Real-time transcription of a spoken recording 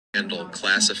handle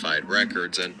classified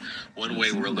records, and one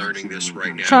way we're learning this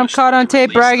right now. Trump caught on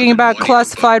tape bragging about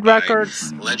classified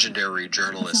records. Legendary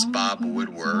journalist Bob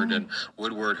Woodward, and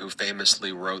Woodward, who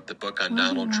famously wrote the book on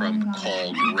Donald Trump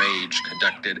called Rage,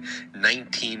 conducted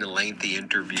 19 lengthy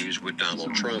interviews with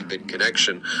Donald Trump in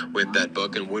connection with that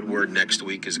book. And Woodward next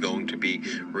week is going to be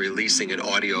releasing an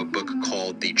audio book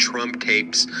called The Trump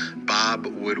Tapes, Bob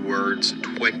Woodward's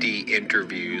 20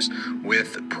 interviews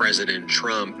with President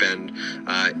Trump. And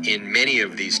in many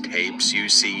of these tapes, you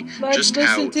see just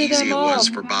how easy it was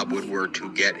for Bob Woodward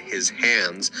to get his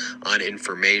hands on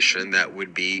information that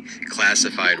would be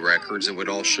classified records. It would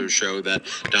also show that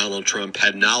Donald Trump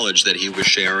had knowledge that he was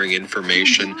sharing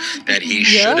information that he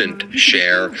shouldn't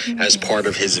share as part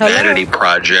of his vanity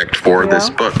project for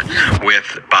this book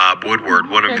with Bob Woodward.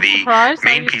 One of the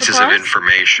main pieces of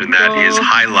information that is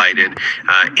highlighted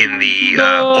in the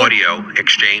audio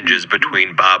exchanges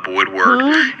between Bob Woodward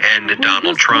and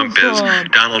Donald Trump is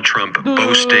Donald Trump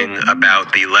boasting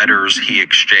about the letters he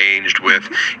exchanged with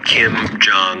Kim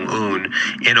Jong-un.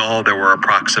 In all, there were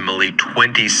approximately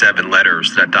 27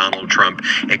 letters that Donald Trump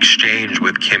exchanged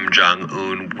with Kim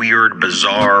Jong-un. Weird,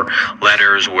 bizarre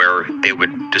letters where they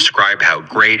would describe how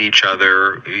great each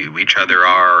other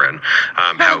are, and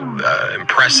how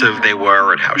impressive they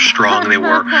were, and how strong they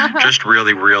were. Just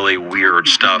really, really weird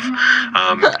stuff.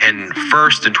 And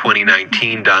first in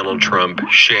 2019, Donald Trump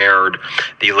shared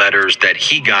the letters that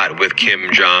he got with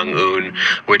Kim Jong-un,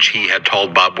 which he had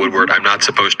told Bob Woodward, I'm not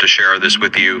supposed to share this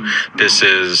with you. This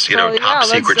is, top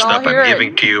secret stuff I'm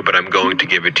giving to you, but I'm going to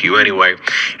give it to you anyway.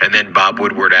 And then Bob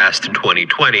Woodward asked in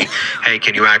 2020, hey,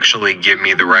 can you actually give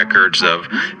me the records of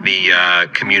the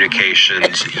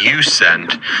communications you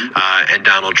sent? And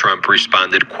Donald Trump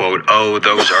responded, quote, oh,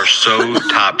 those are so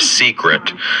top secret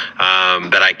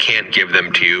that I can't give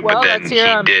them to you. But then he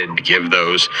did give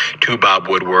those to Bob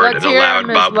Woodward and allowed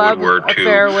Bob Woodward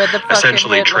to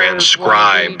essentially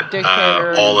transcribe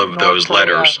all of those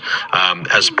letters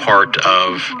as part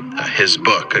of his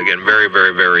book. Again, very,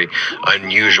 very, very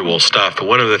unusual stuff.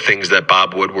 One of the things that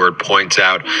Bob Woodward points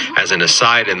out as an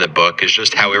aside in the book is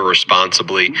just how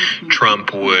irresponsibly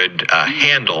Trump would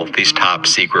handle these top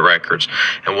secret records.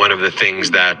 And one of the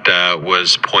things that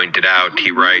was pointed out,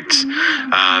 he writes,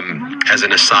 as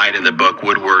an aside in the book,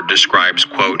 Woodward describes,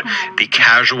 quote, the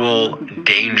casual,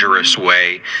 dangerous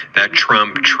way that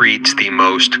Trump treats the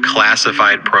most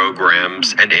classified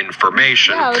programs and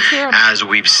information, as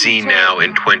we've seen now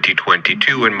in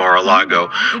 2022 in Mar-a-Lago,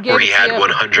 where he had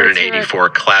 184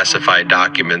 classified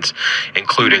documents,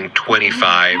 including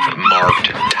 25 marked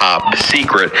top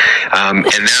secret. And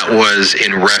that was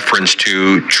in reference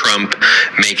to Trump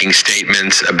making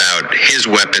statements about his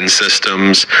weapon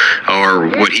systems, or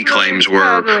what he claims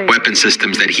were weapon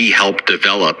systems that he helped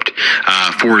develop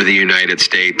for the United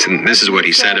States. And this is what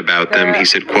he said about them. He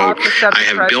said, quote, I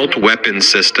have built weapon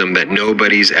system that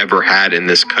nobody's ever had in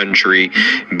this country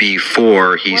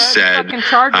before, he said,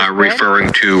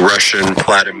 referring to Russian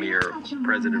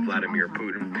President Vladimir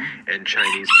Putin and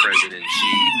Chinese President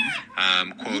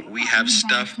Xi. Quote, we have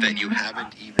stuff that you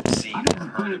haven't even seen or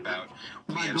heard about.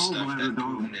 We have stuff that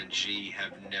Putin and Xi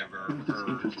have never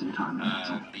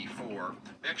heard before.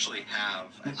 We actually have,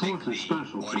 I think, the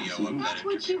audio of that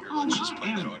interview here. Let's just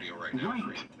play that audio right now for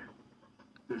you.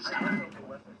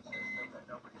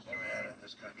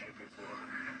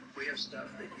 We have stuff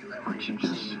that you haven't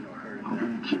even seen or heard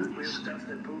about. We have stuff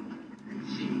that Putin and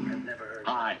Xi have never heard of.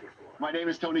 Hi, my name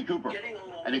is Tony Cooper,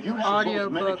 and if you have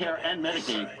both Medicare and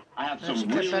Medicaid, I have some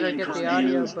really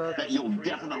encouraging news that you'll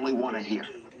definitely want to hear.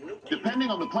 Depending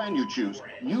on the plan you choose,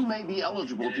 you may be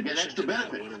eligible to get extra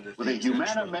benefits with a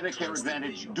Humana Medicare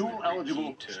Advantage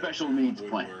dual-eligible special needs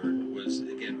plan.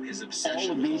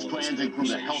 All of these plans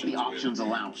include a Healthy Options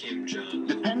allowance.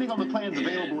 Depending on the plans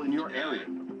available in your area,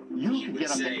 you could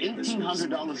get up to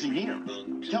 $1,800 a year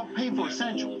to help pay for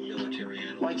essentials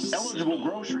like eligible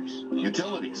groceries,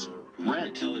 utilities,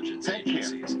 rent, pet care,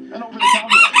 and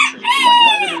over-the-counter items like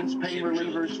vitamins, pain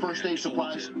relievers, first aid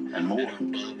supplies, and more.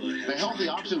 The Healthy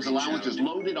Options allowance is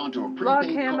loaded onto a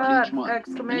prepaid card each month,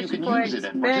 and you can use it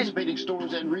at participating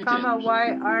stores and retailers.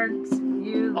 Why aren't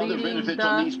you Other leading benefits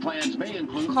on these plans may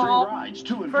include free rides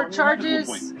to and from charges?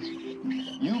 medical appointments.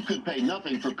 You could pay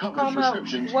nothing for covered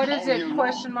prescriptions. What is all it? year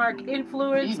Question long. mark.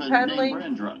 Influence Even peddling,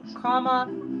 name-brand drugs.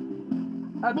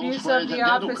 Abuse Most of plans the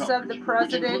have dental office of coverage, the which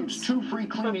president includes 2 free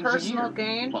for cleanings a personal year,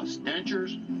 gain, plus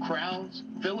dentures, crowns,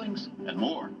 fillings, and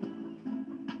more.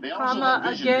 They also have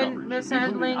vision again, coverage,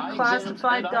 mishandling including eye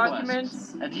classified exams and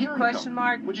documents, and hearing question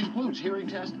mark. coverage, which includes hearing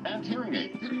tests and hearing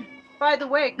aids. By the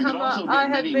way, You can also get I have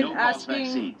many been no-cost asking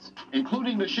vaccines,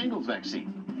 including the shingles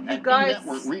vaccine, you at guys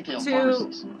in-network retail to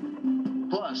pharmacies.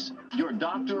 Plus, your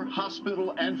doctor,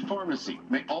 hospital, and pharmacy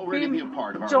may already be a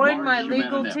part of our Join my large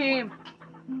legal Humana team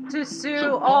network. to sue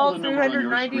So call all the number on your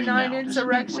screen 399 now to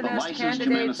speak with a insurrectionist licensed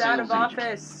Humana candidates out of sales agent.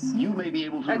 office! You may be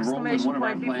able to enroll in one of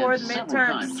our Before plans the several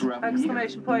times midterms! throughout the year.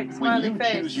 Exclamation point, When smiley you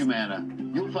face. choose Humana,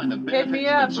 you'll find the Hit me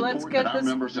benefits up, and let's support get that our this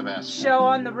members have asked for. show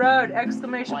on the road!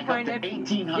 Exclamation Like point. up to If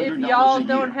 $1,800 y'all a year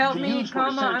don't help to me, use for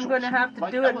comma, I'm gonna essentials, have to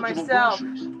like do it eligible myself.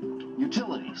 groceries,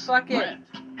 utilities, Fuck it. rent,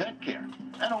 pet care,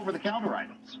 and over-the-counter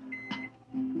items.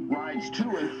 Rides to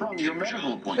and from your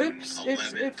medical appointments.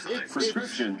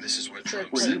 Prescriptions, This is what Trump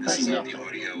where you said. This pay is the nothing.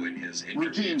 audio in his Routine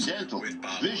interviews dental, with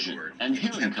Bob vision, Woodward. and He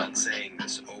hearing kept on coverage. saying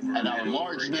this over And our over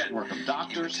large again. network of You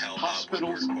doctors, would tell Bob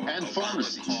hospitals, Woodward, quote, and Obama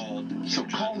pharmacies. called So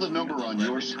Kim call the Jong-un number on your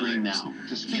 11 screen times. now to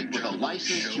Kim speak with a Jong-un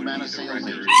licensed showed Humana me the sales records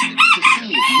agent in to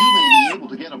see if you may be able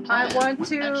to get a I plan want with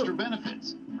to extra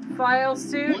benefits. file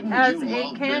suit Wouldn't as you a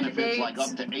love benefits like candidate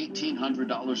up to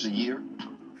 $1,800 a year?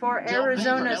 for They'll pay for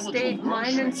Arizona eligible State Mine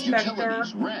groceries, Inspector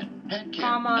utilities, rent, pet care,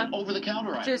 comma, and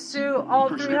over-the-counter to items. sue all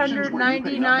Prescriptions where you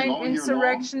pay nothing 399 all year long,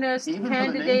 insurrectionist even for the name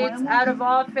candidates brand out ones? of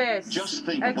office! Just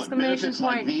think of what Exclamation benefits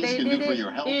like point. these They can do did for it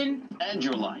your health in and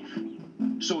your life.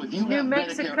 So if you New have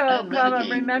Mexico, Medicare and comma,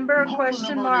 Medicaid, remember, call question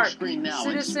the number on your mark, screen now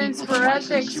and speak Citizens with for a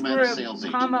licensed Ethics Humana Group, sales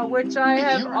agent. comma, which I If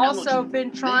have you're also eligible, been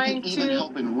they trying can even to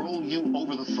help enroll you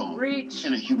over the phone reach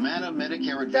in a Humana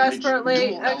Medicare Advantage desperately!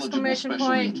 dual eligible Exclamation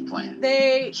special needs point. plan.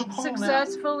 They So call now.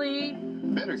 successfully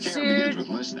Better care sued begins with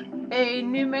listening. a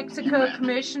New Mexico Humana,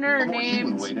 commissioner a more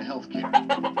human named way to healthcare.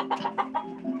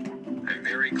 I'm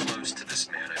very close to this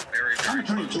man. I'm very, I'm very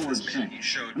Attorney close to George this man. Singh. He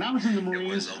showed When me I was in the it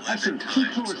Marines, was I 11 served 2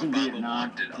 times. tours in Obama Vietnam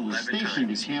walked it and was 11 stationed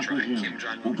times. at He Camp tried. Lejeune. Kim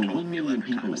Jong-un Over told 1 me million 11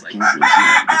 people times. at Like, Camp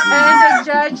Lejeune. and a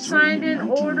judge signed an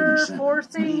order 1957.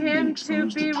 forcing him to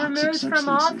exposed be toxic removed from substances in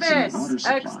the water office!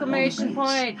 supply Exclamation on the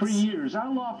base. For point. years,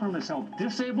 our law firm has helped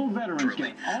disabled veterans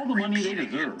Literally get all the money they repeating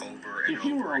it deserve. over and If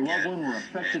you or over a loved again. one were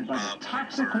affected And by Bob the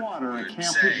toxic Woodward water at would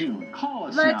Camp say, Lejeune, call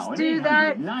us Let's now at do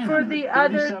that 800 for the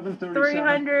other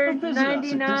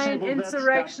 399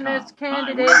 insurrectionist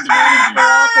candidates running for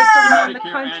office around the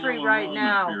country right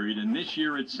now! Period, and this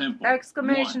year it's simple.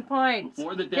 Exclamation 1. point.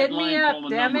 Before the Hit deadline, me up, call the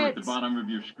damn number it! at the bottom of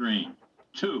your screen.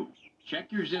 2.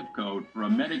 Check your zip code for a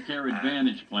Medicare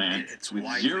Advantage plan it's with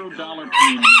widely $0 known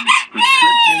premium,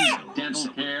 prescriptions, dental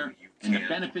someone care, who you and the can't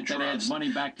benefit that adds trust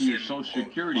money back to your can, Social quote,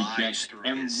 Security check lies through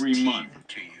his every teeth month.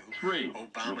 to you. 3.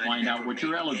 Obama You'll find out never what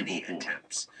you're made eligible any for.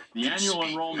 attempts The to annual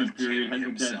speak enrollment with period Kim has a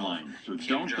himself. deadline, so Kim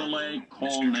don't Jong-un, delay,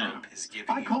 call Mr. now. Trump is giving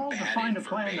I you called to bad find a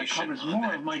plan that information covers on more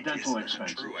that. of my It dental is not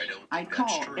expenses. true. I don't I think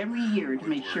that's call true. every year to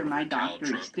make sure my Woodward would tell doctor is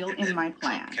Trump, still and in then my Trump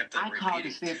plan. kept on I call to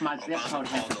repeating, see if my zip Obama code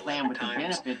has a called plan 11 with the times.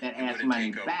 benefit that He adds wouldn't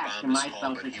money take back to Obama's my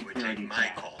call, but Social he would Security take my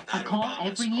check. call, I not call Obama's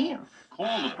every call. year.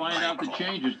 Call to find My out the call.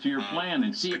 changes to your plan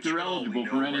and see if But you you're know, eligible we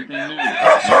for know anything right new. now The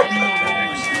annual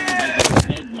enrollment period has a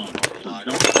deadline, so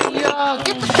don't Yo,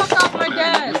 get the fuck off my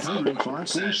desk!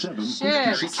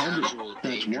 1-800-547-5600.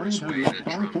 That's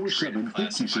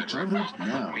 1-800-547-5600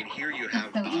 now. I mean, here you have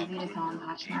It's so easy to sell on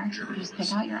Poshmark. You just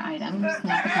pick out your item,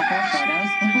 snap a couple of photos,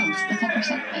 and boom, it's up for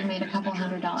sale. I made a couple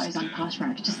 $100 on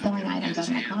Poshmark just selling items out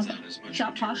of my closet.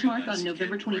 Shop Poshmark on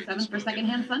November 27th for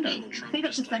Secondhand Sunday. Save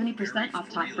up to 70% off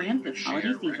top brands this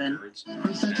holiday season.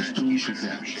 Rosetta Stone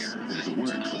presents. There's a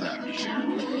word for that.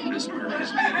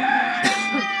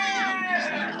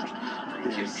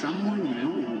 There's someone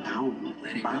new in town.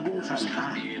 Bagong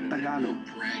salita, Tagalog.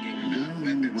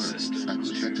 Learn words at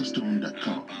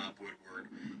rosettastone.com. Bob Woodward,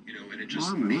 you know, and it just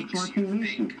Mom, makes looks like you he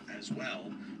missed think as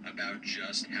well about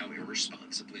just how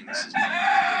irresponsibly, and this is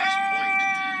Bob's point,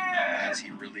 as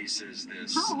he releases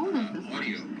this How old is this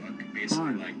audio book,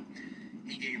 basically like,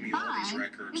 he gave me all these 5?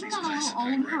 records, Isn't these that a little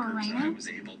classified old for a records that I writer? was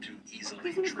able to easily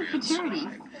He's missing security.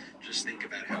 transcribe. Just think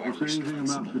about how Don't say anything about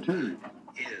irresponsible fatigue. that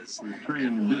is We're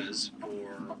training and you. was for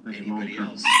Think of anybody all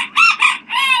else.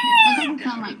 That doesn't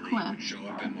sound like Undoubtedly Cliff. would show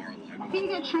up at Mar-a-Lago. Who do you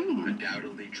get training?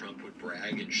 Undoubtedly, Trump would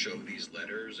brag and show these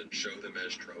letters and show them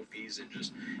as trophies and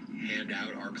just hand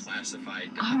out our classified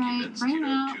All right, documents. bring you him know,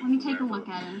 out. to Let me take a whoever, look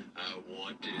at him.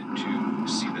 wanted to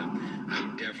see them.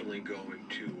 I'm definitely going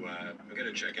to. I'm going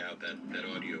to check out that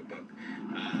audio book.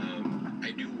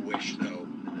 I do wish, though,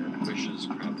 and wish is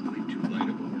probably too light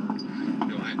of a word.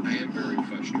 No, I am very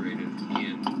frustrated in the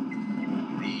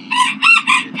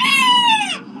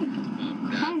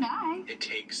that it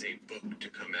takes a book to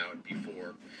come out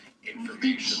before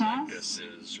information like this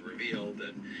is revealed,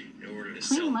 and in order to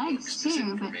sell books, this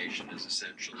information is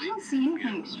essentially. I don't see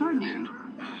anything extraordinary.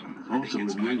 I think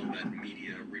it's vital that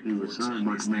media reports on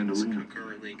these things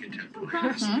concurrently,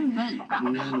 contemporaneously, Impressive, but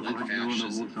not let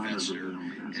fascists fester,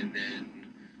 and then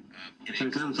in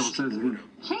a close boredom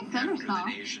Chase after the Summersaw.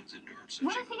 nation's endured such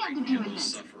What does he a have to great do deal with of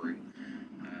this? suffering.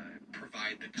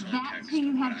 provide the That's context who you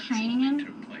of what have training actually in?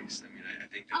 took place. I mean, I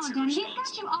think that's Oh, Danny, he's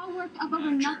got you all worked up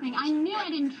over nothing. I knew I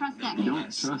didn't trust that You kid.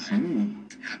 don't trust me.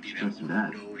 happy that Trust we're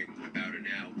that. knowing about it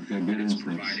now. You've got good And it's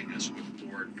instincts. providing us with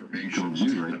more You information called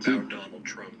you right, about too. Donald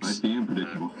Trump's Might be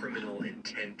unpredictable. criminal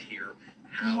intent here.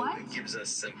 How What? it gives us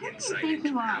some Who do you insight think into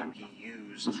you how are? he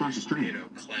used, Let's watch the stream.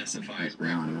 classified Yes, we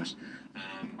are, records.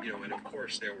 And of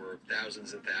course there were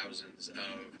thousands and thousands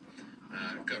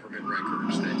of government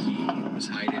records that he was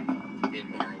hiding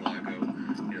in Mar-a-Lago.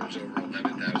 There's over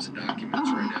 11,000 documents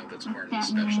right now that's part of the That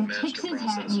special man master kicks his head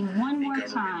at process. me one The more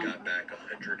government time. got back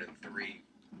 103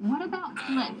 What about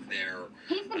Flip? of their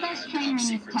He's the best trainer top in East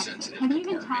secret Texas. sensitive Have you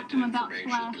even department talked to him about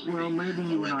information. Flash? Well, maybe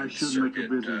you and I should make a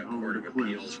visit over to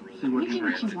Cliff's. See what You he do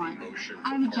what has. you want. I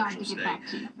have a job to get back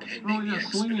to. Oh, yeah,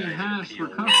 swinging hash for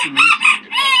customers.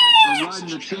 Riding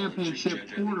the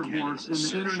championship quarter horse in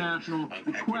the International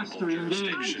Equestrian I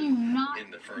Games. do not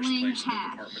in the first fling place, the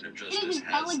hash. Department of It Justice is an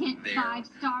has elegant their,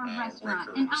 5-star restaurant,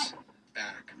 and records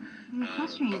back. The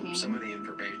equestrian But some of game. the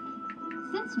information.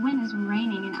 Since when is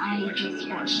raining in Election IAG is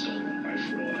not sports? stolen by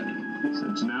fraud,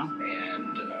 Since now?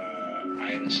 and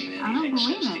I haven't seen I don't anything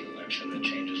believe since it. the election that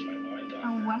changes my mind A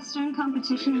on that. Western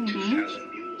competition in The games?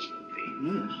 2000 Mules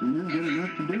movie. Yes, and you're good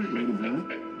enough to do it,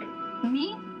 Ladybug.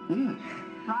 Me? Yes.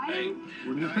 Riding?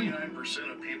 What do you think?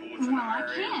 99% of people with an Well, I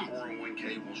IRA can't. or 401k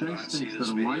will Chase not see thinks this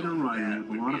that a video. lighter rider That with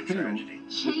a would lot be of field. tragedy.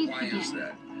 Chase Why is again.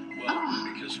 that? Well,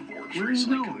 Ugh. because Forbes Where are you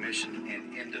recently going? commissioned an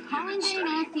independent Calling study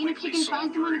Dana, seeing if she quickly can saw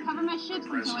find someone to through cover my the ships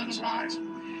until I president's get back. lies.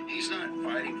 He's not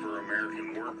fighting for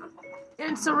American worker.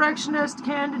 Insurrectionist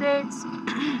candidates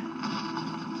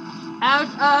out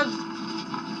of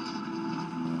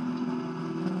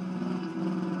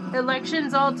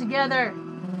elections altogether!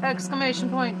 Exclamation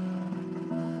point.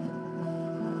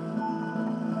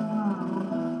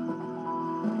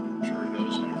 Sure,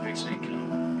 those on a fixed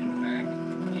income. In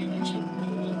fact, he wants to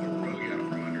pull the rug out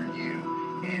from under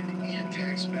you and end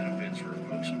tax benefits for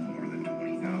folks with more than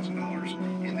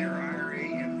 $20,000 in their IRA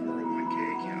and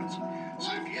 401k accounts.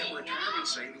 So if you have retirement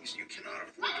savings you cannot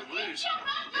afford to lose,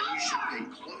 then you should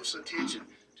pay close attention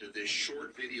to this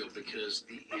short video because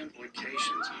the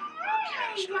implications are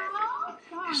catastrophic.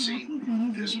 You see,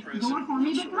 this president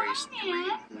wants to raise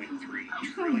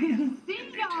 $3.3 trillion in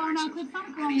new taxes,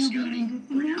 and he's gunning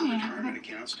for your retirement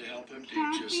accounts to help him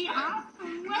do just that.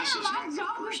 And this is not the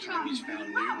first time he's found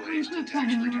new ways to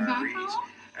tax retirees.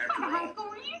 After all,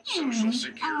 Social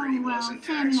Security wasn't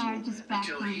Sam and I are taxable just back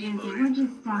until from a he visit. voted We're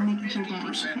just for a making sure that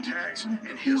 50% tax, and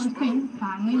Poor his vote thing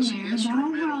finally was married that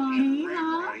instrumental in Ronnie,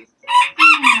 huh? rewriting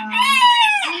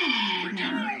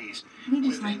Yeah. retirees We with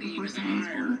just an like before even Sam's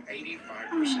higher born.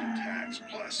 85% tax.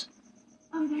 Plus,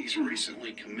 Oh, he's that's right.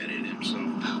 recently committed himself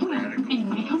to Well, radical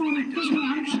anyway, come on wealth and figure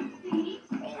out redistribution.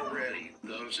 about it. Already,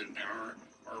 those in power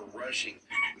are rushing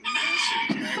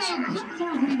massive tax So, hikes let's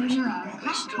tell me you're while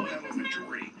they still have a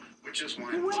majority, which is why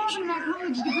What most happened to that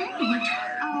college Americans degree? are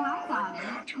retired Oh, I or got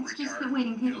about it. to It's just retire the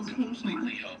waiting feel tables page one.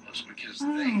 completely helpless because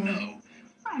Oh. they know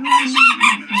Right, this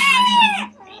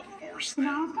administration will force Well,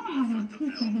 I them was gonna to have a foot the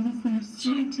picture bill. of this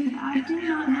sweet tea. I do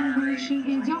not know where she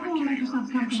is. Y'all go and make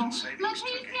yourselves comfortable.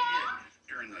 Leticia!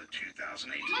 During the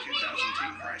 2008 to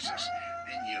 2010 crisis,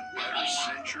 then you better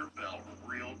cinch your belt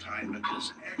real tight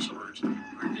because experts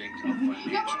predict a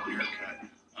financial haircut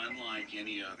unlike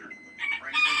any other.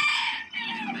 Frankly,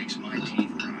 it makes my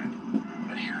teeth grind.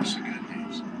 But here's the good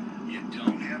news. You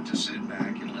don't have to sit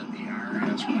back and let the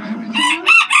IRS grab it.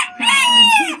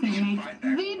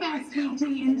 The best sweet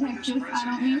tea in Texas. I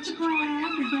don't mean to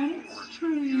brag, but it's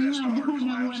true. I don't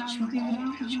know what I would do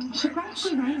without. She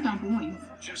practically raised our boys.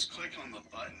 Just click on the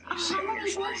button you see How on your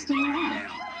many screen boys do you right have?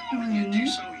 now. When you do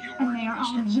so, you'll And they are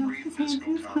all request a free just as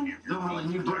physical handsome as copy of your Darling,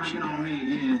 wealth you bragging protection on me guide.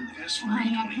 again. This free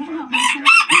Honey, I can't help 25 myself.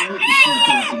 You look at you,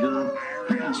 Cassie girl.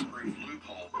 IRS-proof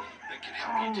loophole that can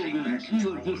help you take back Oh, you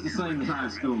look control just the of same your as high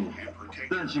school. and protect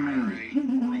Don't your you mean?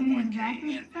 IRA,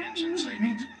 401k, and pension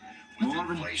savings. With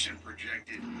Marvin, inflation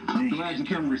projected I'm to glad you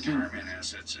hit come your to see me. retirement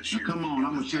assets this Now, year. come on,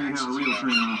 I'm gonna show you how a real Taxes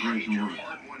training up. operation Your works.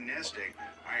 hard-won nest egg.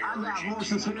 I got I urge you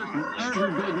horses to here not from let every your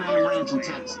big name IRA ranch in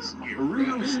plan Texas. get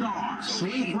Burrito rid. Star, So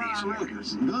Sweet heed these Briar warnings. Acres,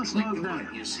 Click Gunsmoke the button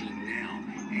Dam. you see now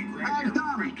and grab Hey, your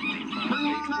Tommy, free 25-page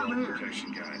bring on over wealth here. protection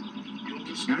guide. You'll Now,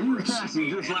 discover you a and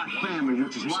Cassie are just like family,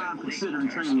 which is why I'm considering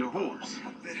training your horse.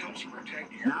 that helps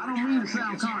protect your Now, I don't mean to retirement sound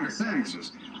against higher condescending,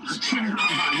 taxes, but you're not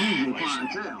my usual inflation,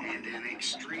 clientele. and an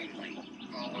extremely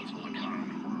volatile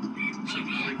economy. So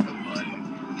click the button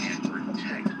and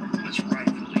protect what's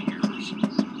rightfully yours.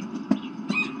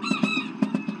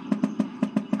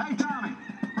 Hey, Tommy,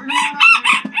 bring him on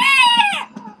over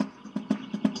here.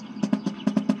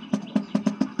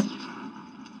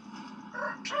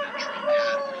 Trump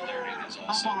had earlier in his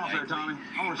also likely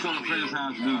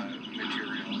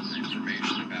material and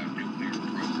information about nuclear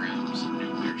programs,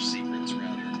 nuclear secrets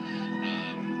rather.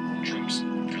 Trump's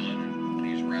gone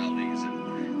these rallies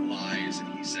and lies,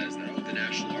 and he says that the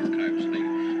National Archives they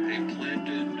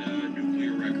planted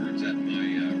nuclear records at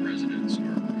my residence,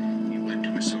 or he went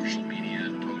to his social media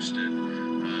and posted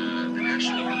the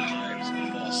National Archives,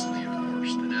 and falsely, of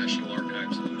course, the National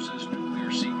Archives loses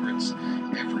nuclear secrets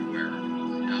everywhere.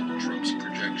 Donald Trump's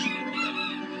projection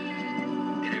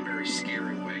in a very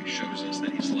scary way shows us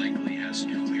that he's likely has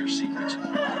nuclear secrets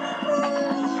all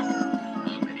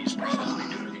over, and he's probably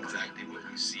doing exactly what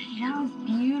we see here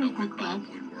with Bob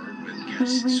Woodward, with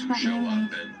guests who show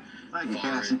up and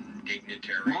foreign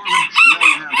dignitaries, people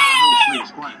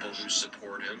who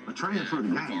support him in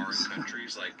foreign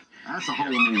countries. Like, that's a whole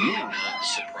it new would world. not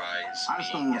surprise I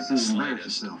just don't me want in to the see you embarrass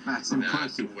slightest yourself. That's that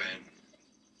impressive. when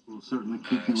We'll certainly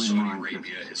keep you in Saudi mind.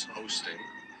 Arabia is hosting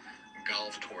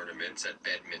golf tournaments at Look,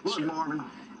 Bedminster, Marvin,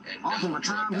 and often Donald the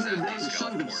time Trump is here at today these to show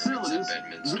golf the tournaments facilities, at give a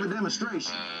Bedminster,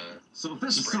 demonstration. So if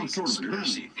this is some spreading sort of a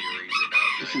conspiracy game, theories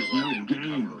about this is no 9/11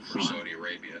 game, cover for son. Saudi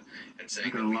Arabia, and saying I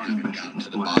got that a we lot of haven't gotten to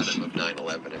the bottom of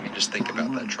 9/11. I mean, just think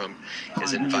about that. Trump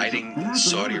is inviting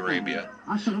Saudi Arabia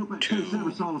I should hope that to Ted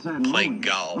Service always had play knowing.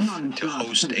 golf, I'm not even to sure I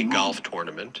host should a take golf long.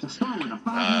 tournament, To start with, 5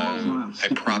 miles an hour a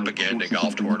stick propaganda away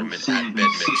golf from tournament some at of these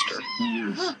Bedminster, 60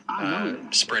 years. I know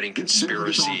that. spreading It's never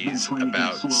just all conspiracies been played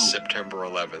about slow. September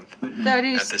 11th. That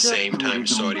is At the same time,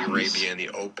 Saudi Arabia and the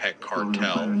OPEC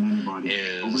cartel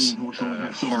is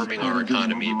harming our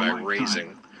economy by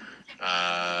raising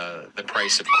the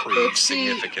price of crude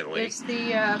significantly. It's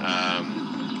the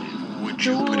Would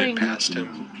you put it past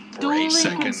him for a dueling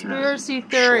second? conspiracy I'm sure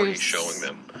theories. he's showing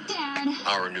them Dad.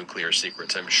 our nuclear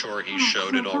secrets. I'm sure he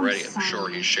showed it already. I'm sure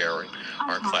he's sharing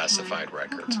our classified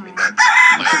records. I mean, that's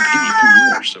my opinion,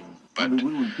 of course.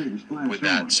 But would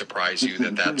that surprise you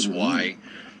that that's why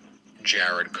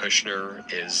Jared Kushner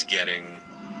is getting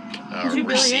 $2 billion?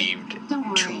 received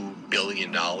 $2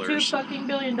 billion $2 fucking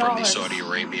billion. from the Saudi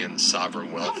Arabian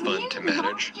Sovereign Wealth Fund to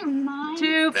manage?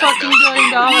 $2 That fucking amount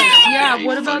billion. never Yeah, been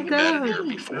what a about fund manager that?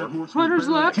 before. Hunter's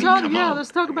laptop? Come Yeah, on.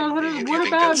 let's talk about Hunter's. If you What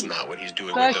think about that's not what he's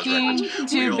doing with those fucking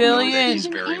records, we $2 all know that billion he's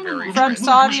very, very from transparent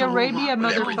Saudi Arabia,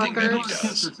 with everything that he motherfuckers?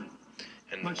 does.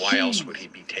 And why else would he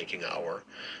be taking our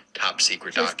top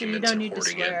secret Tristan, you documents don't and need to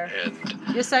hoarding it swear. and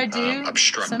Yes, I do.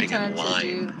 obstructing Sometimes and I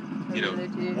lying? do. I You know, really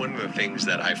do. one of the things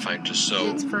that I find just so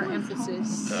It's for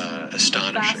emphasis.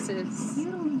 astonishing, Emphasis.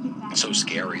 so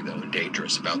scary though and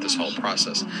dangerous about this whole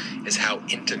process is how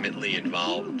intimately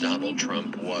involved Donald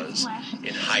Trump was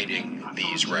in hiding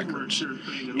these records.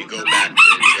 You go back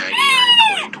to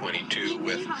January of 2022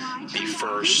 with the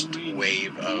first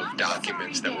wave of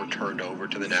documents that were turned over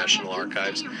to the National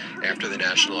Archives after the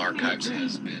National Archives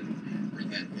has been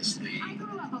relentlessly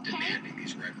demanding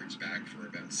these records back for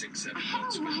about 6-7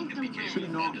 months when it became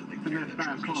abundantly clear that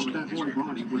Trump had stolen these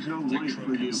records. Like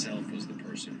Trump himself was the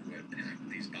person who had packed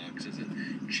these boxes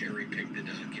and cherry-picked the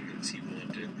documents he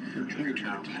wanted to return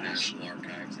to the National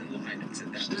Archives and lied and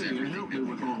said that was everything that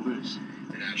we got.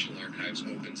 The National Archives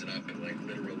opens it up and like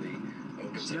literally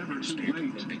opens up a newspaper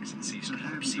that thinks it sees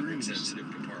top secret sensitive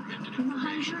compartmented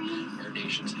information, our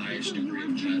nation's highest degree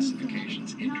of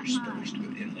classifications interspersed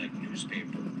within like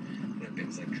newspaper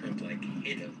clippings. Like Trump like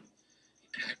hid him.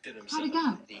 He packed it himself. How'd it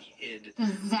go? He hid the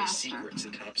Disaster. secrets,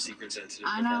 the top secret sensitive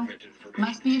I know. compartmented information.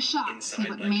 Must be a shock to see inside,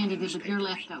 what like, Mandy did with your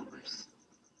newspapers. leftovers.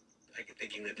 Like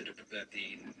thinking that the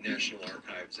National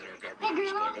Archives and our Hey, government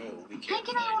was Grandma. like, oh, we Hey, can't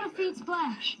can I find want him to feed there.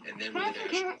 Splash? And then Can I when have the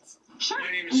some National carrots? Sure.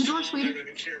 My name In is the door, Tom. I sweetie. live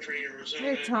in Carefree, Arizona.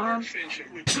 Hey, Tom. Our friendship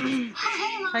would Oh, hey,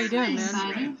 Mom. How you doing, man?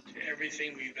 Buddy.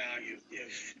 everything we value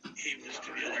if he was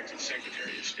to be elected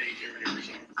Secretary of State here in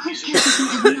Arizona. Cliff He's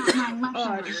Jefferson is not my Oh,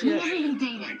 leftovers. We shit. never even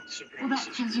dated. white Well, that's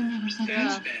supremacist. because you never said Yeah.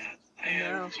 that. Bad. I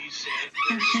And know. he said,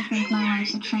 Cliff she thinks my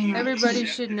life's a train wreck. Everybody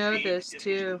should know this,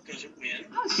 too. doesn't win.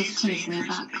 I was just teasing you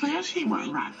about Cliff. He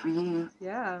wasn't right for you.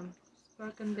 Yeah, it's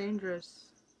fucking dangerous.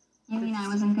 You mean I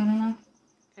wasn't good enough?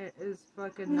 It is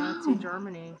fucking Nazi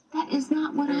Germany. That is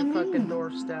not what I Your fucking mean.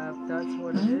 doorstep. That's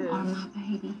what it You are is. my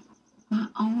baby. My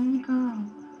only girl.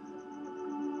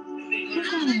 You're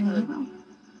not in Louisville.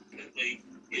 Ultimately,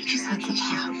 in Just had charge such of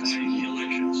high hopes for certifying the you.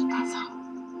 elections. That's all.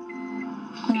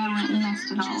 And I went and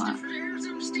messed it all up.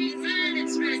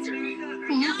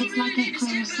 Well, it's like Aunt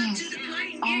Claire says.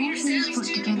 All things work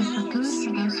together for good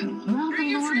for those who love the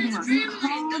Lord and are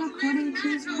called according to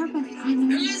His purpose. I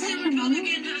know you're second on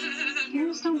it. You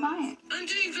just don't buy it. I'm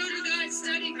doing voter guide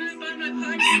study group on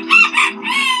my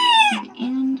The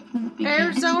end from the beginning.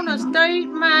 Arizona State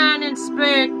Mine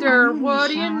Inspector. What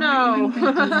do you know?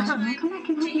 How come I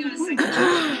can help you with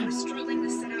that? I was strolling the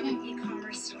set up an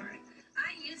e-commerce store. I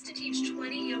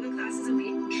 20 yoga classes a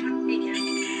week. Trying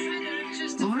it.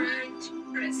 Just a friend.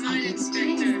 Science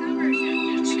inspector.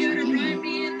 You gotta remind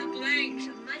me in the blank.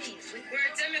 Money where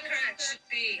a Democrat should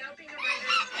be. Helping a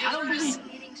writer. I don't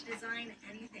needing to design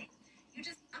anything. You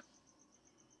just.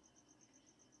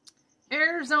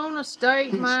 Arizona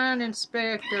State Mine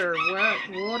Inspector.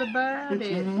 What about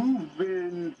it?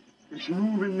 It's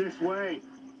moving this way.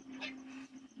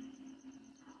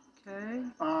 Okay.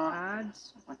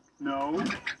 Odds. No. What?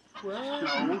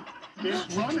 No.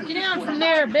 It's running. Get down from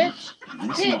there, bitch.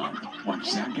 This month, watch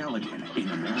Zach Galligan in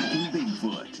American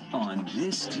Bigfoot on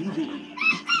This TV.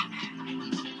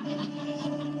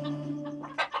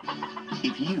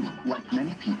 If you, like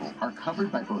many people, are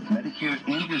covered by both Medicare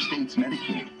and your state's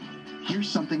Medicaid, here's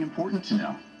something important to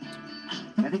know.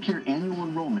 Medicare annual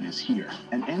enrollment is here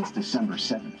and ends December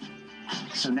 7th.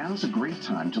 So now's a great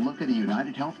time to look at a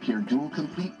United Healthcare Dual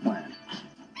Complete plan.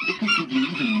 It could give you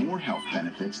even more health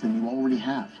benefits than you already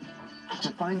have. To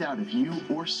find out if you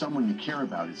or someone you care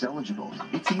about is eligible,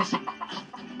 it's easy.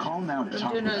 Call now to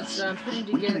talk with us.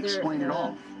 We can explain it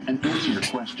all and answer your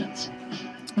questions.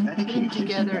 Medicaid gives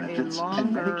you benefits,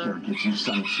 and Medicare gives you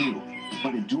some too.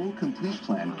 But a dual complete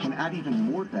plan can add even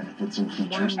more benefits and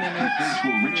features compared to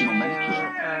original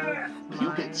Medicare.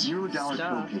 You'll get $0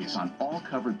 copays on all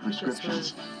covered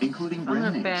prescriptions, including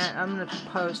brand names. I'm gonna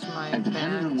post my and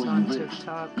depending on bans where on you live,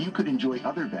 TikTok. you could enjoy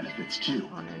other benefits too,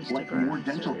 like more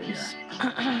dental care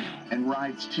and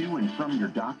rides to and from your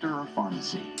doctor or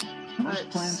pharmacy. Most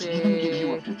plans even give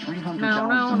you up to $300 a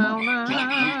month to help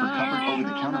pay for covered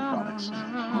over-the-counter products,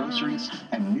 groceries,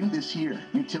 and new this year,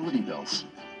 utility bills.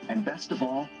 And best of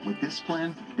all, with this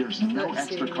plan, there's no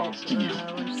extra cost to you.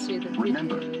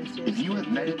 Remember, if you have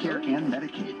Medicare and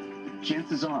Medicaid,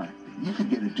 chances are you could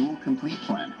get a dual complete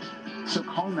plan. So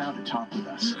call now to talk with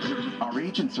us. Our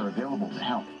agents are available to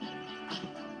help.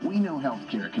 We know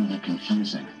healthcare can be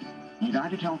confusing.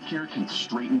 United Healthcare can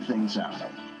straighten things out.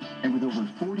 And with over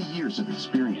 40 years of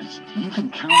experience, you can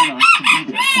count on us to be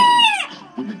there for you.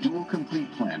 With a dual complete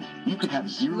plan, you could have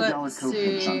 $0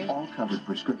 copays on all covered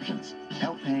prescriptions,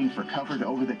 help paying for covered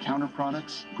over-the-counter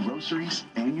products, groceries,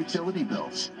 and utility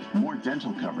bills. More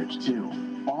dental coverage, too,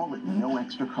 all at no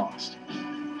extra cost.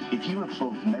 If you have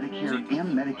both Medicare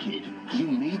and Medicaid, you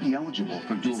may be eligible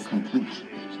for dual complete.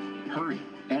 Hurry.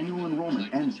 Annual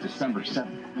enrollment ends December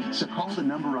 7th, so call the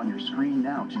number on your screen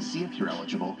now to see if you're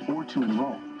eligible or to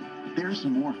enroll. There's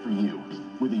more for you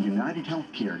with a United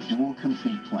Healthcare Dual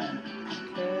Complete plan.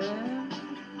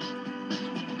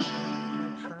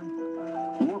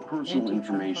 More personal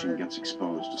information gets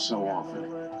exposed so often,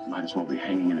 it might as well be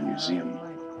hanging in a museum.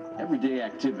 Everyday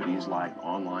activities like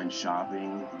online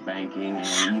shopping, banking,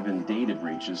 and even data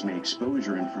breaches may expose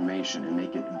your information and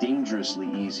make it dangerously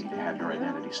easy to have your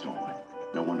identity stolen.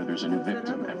 No wonder there's a new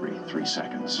victim every 3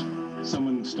 seconds.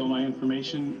 Someone stole my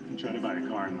information and tried to buy a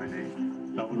car in my name.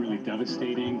 Felt really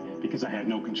devastating because I had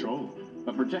no control.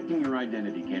 But protecting your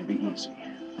identity can be easy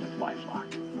with LifeLock.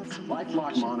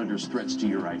 LifeLock monitors threats to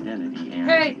your identity and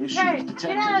issues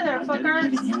detected.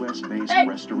 Dedicated U.S.-based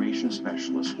restoration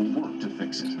specialists will work to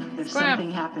fix it. If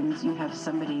something happens, you have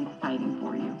somebody fighting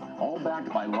for you. All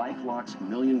backed by LifeLock's $1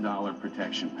 million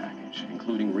protection package,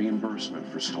 including reimbursement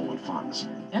for stolen funds.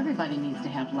 Everybody needs to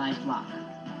have LifeLock.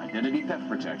 Identity theft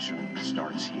protection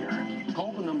starts here.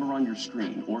 Call the number on your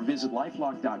screen or visit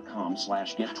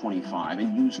lifelock.com/get25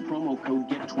 and use promo code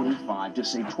GET25 to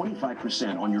save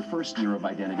 25% on your first year of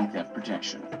identity theft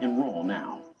protection. Enroll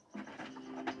now.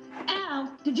 Al,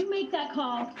 did you make that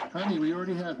call? Honey, we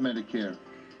already have Medicare.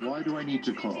 Why do I need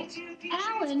to call?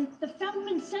 Alan, the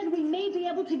Feldman said we may be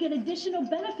able to get additional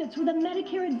benefits with a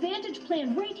Medicare Advantage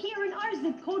plan right here in our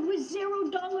zip code with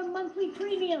 $0 monthly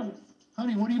premiums.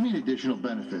 Honey, what do you mean additional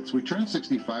benefits? We turned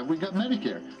 65, we got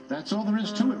Medicare. That's all there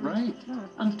is to it, right?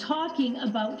 I'm talking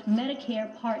about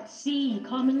Medicare Part C,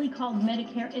 commonly called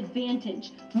Medicare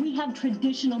Advantage. We have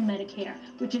traditional Medicare,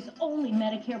 which is only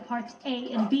Medicare Parts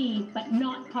A and B, but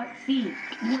not Part C.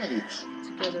 Wait.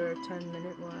 Together a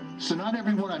 10-minute one. So not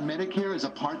everyone on Medicare is a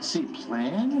Part C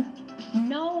plan?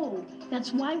 No.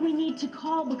 That's why we need to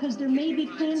call, because there may be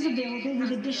plans available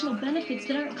with additional benefits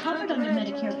that aren't covered under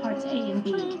Medicare Parts A and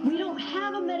B. We don't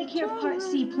have a Medicare Part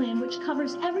C plan, which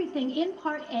covers everything in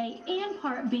Part A and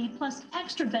Part B, plus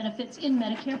extra benefits in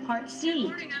Medicare Part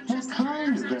C. What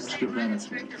kind of extra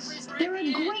benefits? There are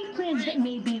great plans that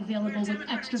may be available with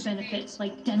extra benefits,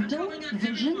 like dental,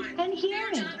 vision, and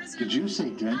hearing. Did you say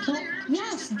dental?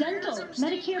 Yes, dental.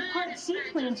 Medicare Part C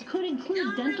plans could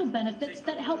include dental benefits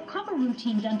that help cover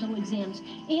routine dental exams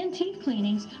and teeth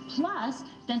cleanings, plus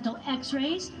dental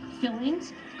x-rays,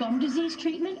 fillings, gum disease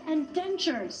treatment, and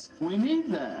dentures. We need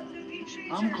that.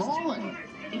 I'm calling.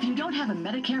 If you don't have a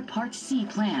Medicare Part C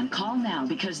plan, call now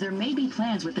because there may be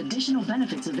plans with additional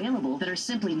benefits available that are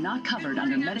simply not covered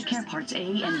under Medicare Parts A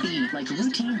and B, like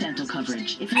routine dental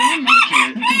coverage. If you're on Medicare,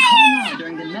 you can call now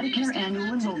during the Medicare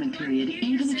annual enrollment period,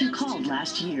 even if you called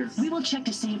last year. We will check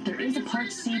to see if there is a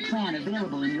Part C plan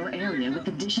available in your area with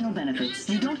additional benefits.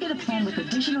 You don't get a plan with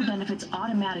additional benefits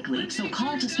automatically, so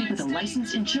call to speak with a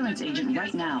licensed insurance agent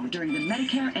right now during the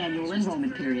Medicare annual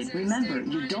enrollment period. Remember,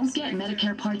 you don't get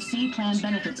Medicare Part C plan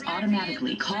benefits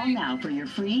automatically. Call now for your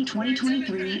free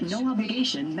 2023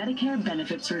 no-obligation Medicare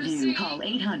benefits review. Call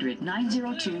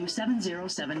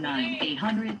 800-902-7079.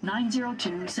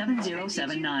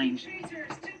 800-902-7079.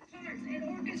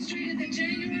 Orchestrated the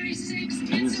January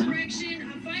 6th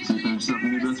insurrection, a violent Sometimes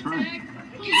something your best friend.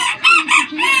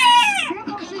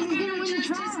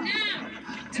 justice now.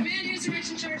 Demand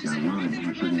insurrection charges Got and one. remove them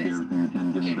I'm from sure you do office. everything you can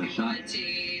to give me the best shot.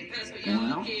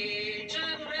 Want help?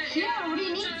 Yeah, what do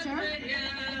you need, sir?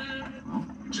 Well,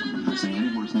 first thing any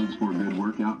horse needs for a good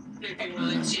workout. Good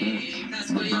practice.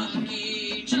 And the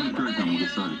third time we'll get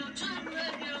started.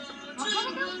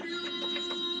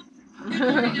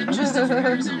 Justice for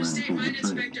Arizona State Mine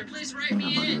Inspector, please write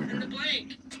me in the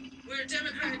blank. Where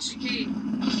Democrats should keep.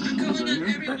 I'm calling on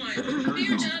everyone. Do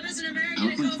your job as an American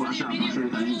and call for the immediate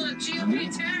removal of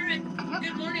GOP terrorists.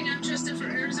 Good morning, I'm Justin for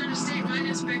Arizona State Mine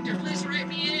Inspector. Please write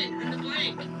me in the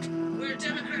blank. Where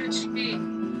Democrats should be.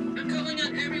 I'm calling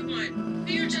on everyone.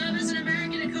 Do your job as an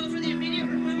American and call for the immediate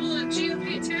removal of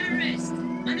GOP terrorists.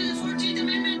 Under the 14th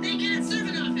Amendment, they can't serve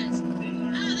in office.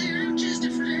 Ah, there, I'm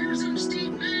Justin for Arizona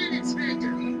State Mine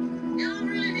Inspector. Y'all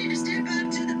really need to step up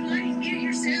to the plate and get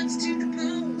yourselves to the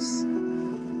polls.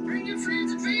 Bring your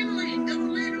friends and family and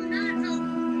don't let them not vote.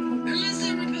 Unless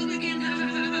they're Republican.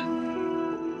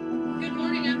 Good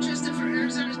morning, I'm Justin for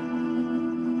Arizona.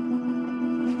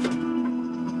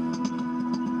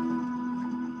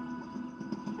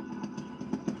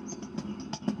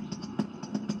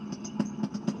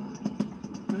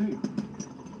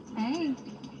 Hey,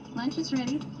 lunch is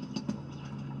ready.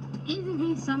 Isn't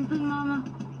he something, Mama?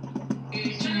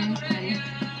 Take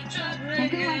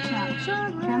a watch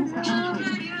out. Grandma's got lunch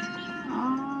ready.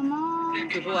 Oh, Mom.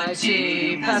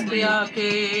 Paparazzi,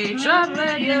 patriarchy, Job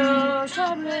Radio,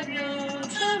 Job Radio,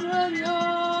 Job Radio.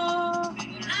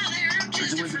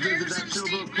 Just went to visit that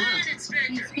showboat Cliff.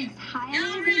 He speaks highly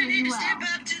Y'all of really you need to as step well.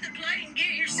 up to the plate and get Oh,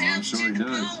 I'm yourselves sure to he the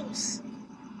does. polls.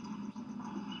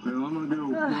 Well, I'm gonna go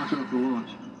wash up for lunch.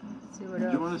 See what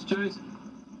Join else. us, Chase?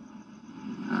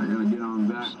 I gotta get on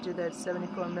back. Do that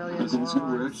 74 million Listen, it's good we're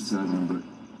morons. exercising, but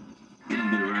we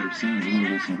don't get a rider soon. We're gonna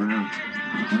lose some ground.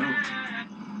 No.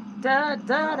 Da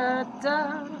da da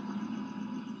da.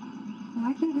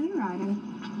 Why can't we ride him?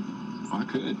 I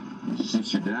could. It's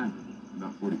just your dad.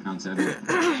 About 40 pounds heavier.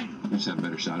 We'd just have a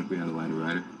better shot if we had a lighter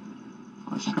rider.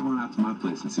 Why don't you come on out to my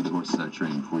place and see the horses I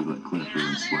train before you let Cliff go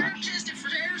and splash? Chase,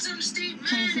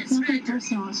 it's nothing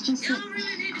personal. It's just that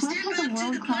Cliff has a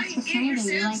world-class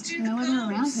facility like no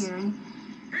other around here, and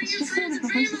it's just that if the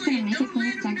horse is going to make it from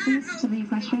East Texas to the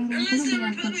equestrian games, it'll be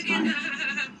our Cliff's fun.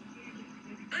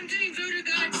 I'm doing voter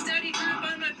guide study group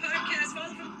on my podcast.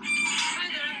 Follow from. Hi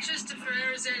there, I'm Justin for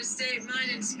Arizona State Mine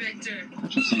Inspector.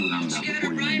 Let's just see what I'm about You before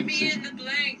gotta you write make a me decision. in the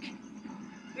blank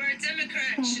where a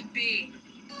Democrat should be.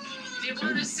 If you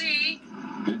want to see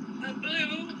a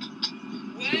blue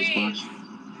wave,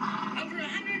 over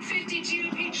 150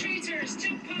 GOP traitors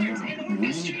took part and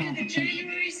orchestrated the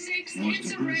January 6th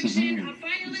insurrection, a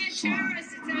violent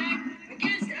terrorist attack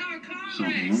against our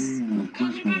Congress. Call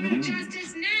the Department of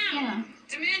Justice now.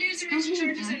 Demand insurrection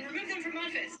charges and remove them from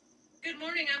office. Good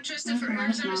morning, I'm Justin for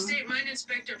Arizona State Mine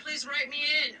Inspector. Please write me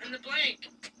in the blank.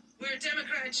 Where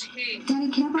Democrats should be.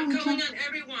 Daddy, can I borrow I'm your calling check? on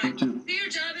everyone. Do your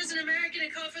job as an American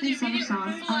and call for the Please have a immediate sauce.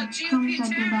 removal of Promise GOP I'd go by and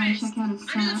terrorists. check out his Under the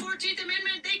setup. 14th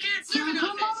Amendment, they can't serve in Come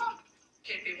on, office. Mama.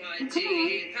 KPYT,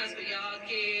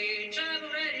 Paspayaki, Travel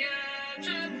Radio,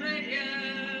 Travel Radio,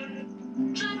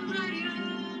 Travel Radio.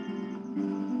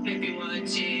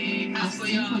 KPYT,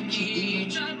 Paspayaki,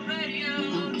 Travel Radio,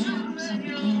 Travel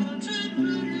Radio, Travel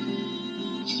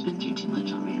Radio. She's been through too much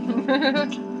already.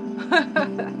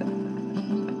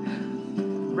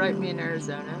 Write me in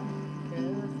Arizona.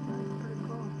 Okay, that's pretty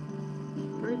cool.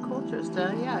 Pretty cool, just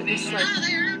yeah,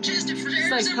 just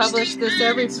like publish this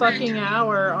every fucking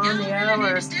hour on the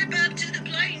hour. Step up to the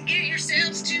plate and get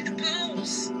yourselves to the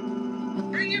polls.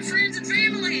 Bring your friends and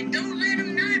family and don't let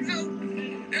them not vote.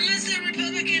 Unless they're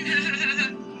Republican.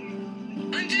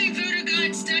 I'm doing voter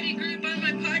guide study group on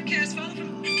my podcast. Follow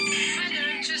from. Hi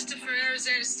there, I'm Justin for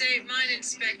Arizona State Mine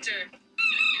Inspector.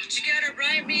 But you gotta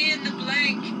write me in the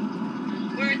blank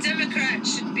where a Democrat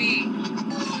should be.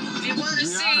 If you want to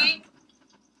see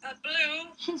a blue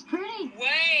She's pretty.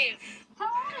 wave.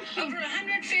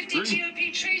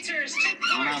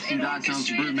 some guys on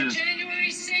some brood mist. January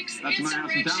 6th That's my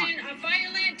house in town. insurrection, a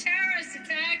violent terrorist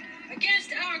attack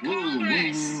against our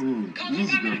Congress. Call the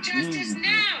Department of Justice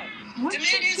now.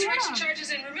 Demand insurrection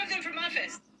charges and remove them from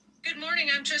office. Good morning,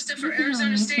 I'm Trista for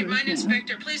Arizona State Mine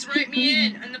Inspector. Please write me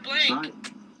in the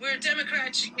blank. We're a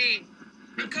Democrat, Shaheen.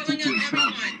 I'm calling on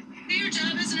everyone. Do your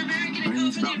job as an American and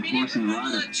call for the immediate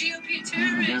removal of GOP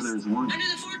terrorists. Under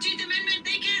the 14th Amendment,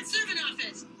 they can't serve in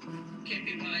office.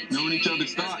 Knowing each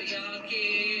other's thoughts.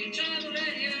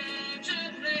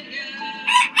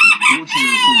 Listening to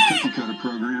some cookie cutter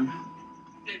program.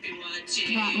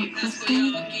 That what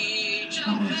Kristen?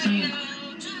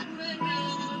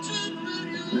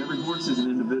 Every horse is an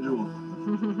individual.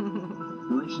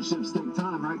 Relationships take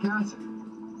time, right, guys?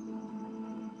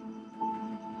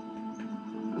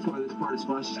 That's why this part of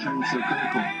Splash's training is so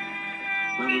critical.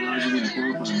 Whoever rides in the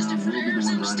qualifying round will be the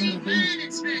one riding in the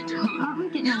advance. Aren't we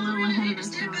getting a little ahead of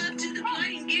ourselves? Step up to the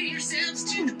plate and get yourselves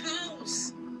to the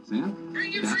polls. Sam? Bring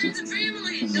your Gotcha. friends and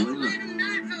family. This is Don't let Layla. them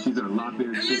not vote. She's our lot-bearer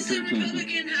Unless they're state fair champion.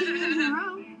 Republican.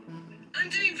 I'm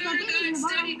doing voter guide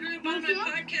study group on my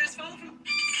podcast. Follow from.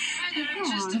 Hi there, I'm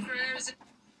Christopher Arizona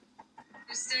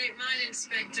State Mine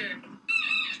Inspector.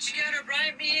 But you gotta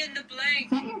write me in the blank. Is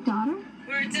that your daughter?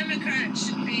 Where a Democrat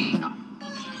should be.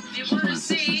 If you want to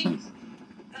see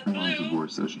a blue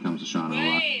Divorce, so she comes to Sean a lot.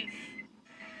 wave.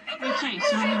 Okay,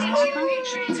 so I'm gonna walk on.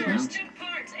 Transfers took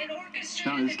part in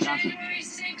Sean, orchestrating this the is Cassie. January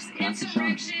 6th Cassie, Sean.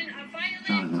 insurrection, a violent.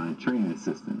 Sean is my training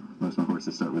assistant. Most of my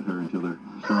horses start with her until they're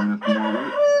strong enough to more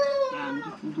weight. Yeah, I'm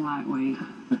just lightweight.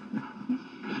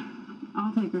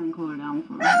 I'll take her and cool her down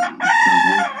for her.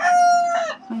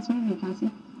 It's nice meeting you, Cassie.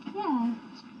 Yeah,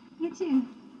 you too.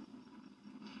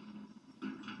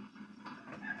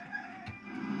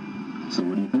 So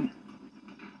what do you think?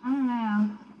 I don't know.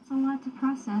 It's a lot to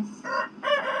process. Well,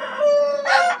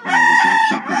 it's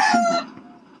actually pretty simple.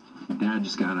 Dad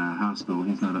just got out of hospital.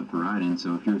 He's not up for riding,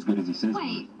 so if you're as good as he says.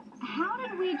 Wait, how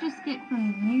did we just get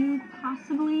from you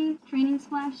possibly training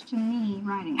Splash to me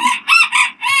riding it?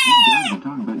 Dad's been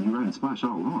talking about you riding Splash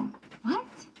all along. What?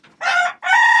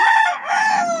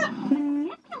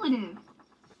 Manipulative.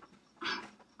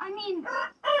 I mean,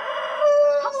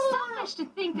 how selfish to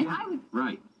think that I would.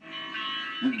 Right.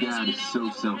 Your dad is so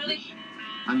selfish.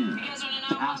 I mean,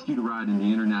 to ask you to ride in the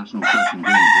International Crushing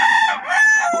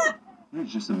Games.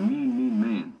 He's just a mean, mean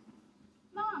man.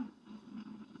 Mom.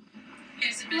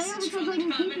 Layla says I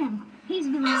can keep him. He's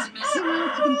the one who needs to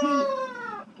compete.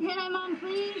 Can I, Mom,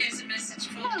 please? Here's a message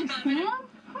for No, the Sam. Department.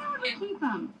 Why would we keep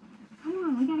him? Come on,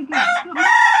 we gotta go. But Mom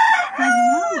said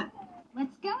no.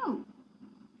 Let's go.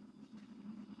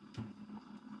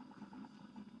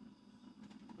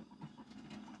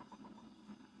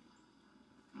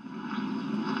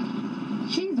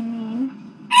 She's mean.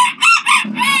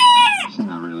 She's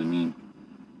not really mean.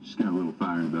 She's got a little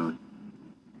fire in the belly.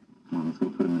 Come on, let's go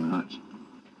put him in the hutch.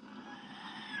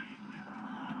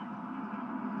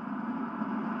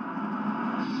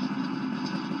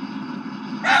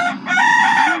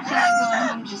 I don't feel like going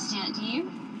home just yet, do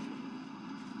you?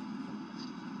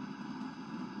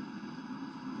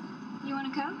 You want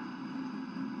a Coke?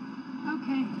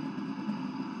 Okay.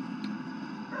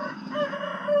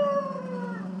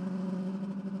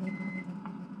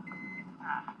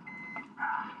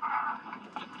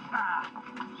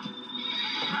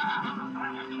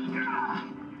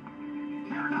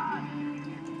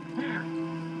 Here.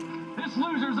 This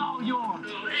loser's all yours.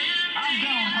 I'm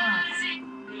going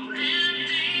home.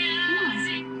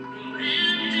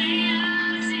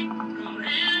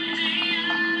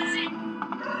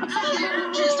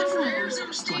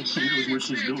 Like she knows where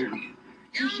she's going.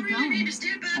 Where's she going?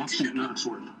 Off St.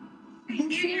 Knoxworth.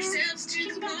 Get yourselves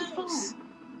to the polls.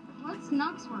 What's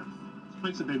Knoxworth? It's a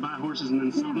place that they buy horses and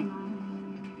then sell Never them. mind.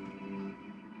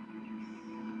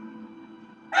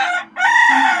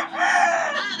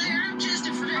 Hi there, I'm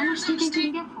Justin from How much do you Arizona think you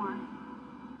State. can get for?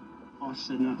 Boss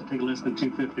said not to take less than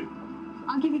 $250.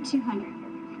 I'll give you 200.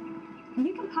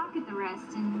 You can pocket the rest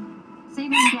and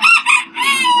save on gas.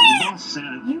 The boss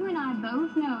said, You and I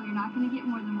both know you're not going to get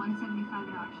more than 175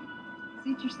 at auction.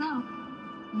 Suit yourself.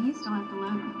 You still have to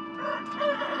load her.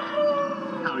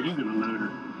 how are you going to load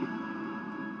her?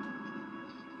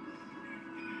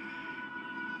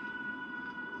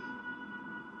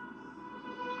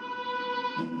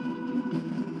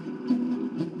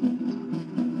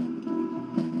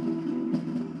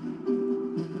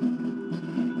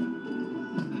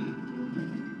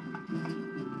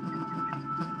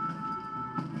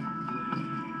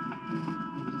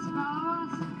 Just follow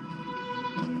us.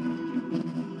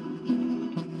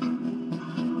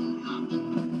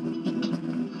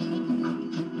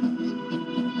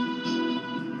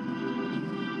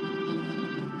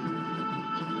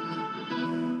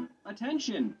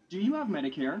 Attention! Do you have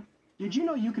Medicare? Did you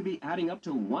know you could be adding up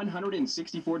to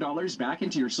 $164 back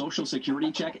into your Social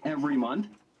Security check every month?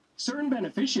 Certain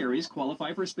beneficiaries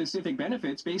qualify for specific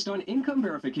benefits based on income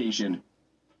verification.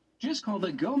 Just call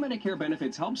the Go Medicare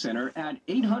Benefits Help Center at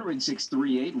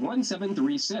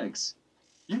 800-638-1736.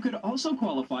 You could also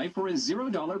qualify for a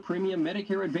 $0 premium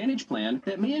Medicare Advantage plan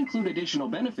that may include additional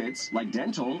benefits like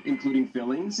dental, including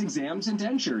fillings, exams, and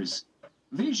dentures.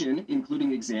 Vision,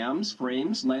 including exams,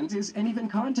 frames, lenses, and even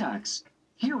contacts.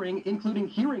 Hearing, including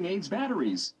hearing aids,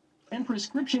 batteries. And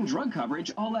prescription drug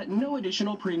coverage, all at no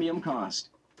additional premium cost.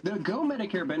 The Go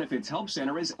Medicare Benefits Help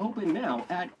Center is open now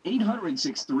at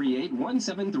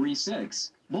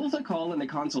 800-638-1736. Both a call and a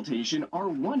consultation are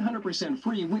 100%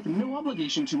 free with no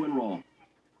obligation to enroll.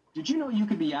 Did you know you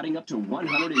could be adding up to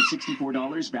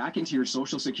 $164 back into your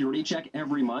Social Security check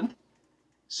every month?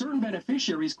 Certain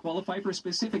beneficiaries qualify for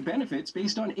specific benefits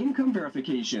based on income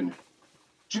verification.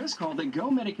 Just call the Go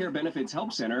Medicare Benefits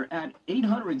Help Center at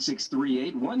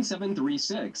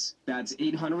 800-638-1736. That's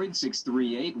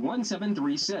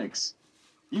 800-638-1736.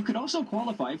 You could also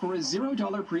qualify for a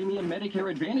 $0 premium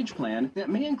Medicare Advantage plan that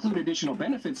may include additional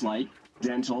benefits like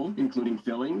dental, including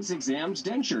fillings, exams,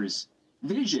 dentures.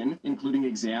 Vision, including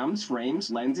exams,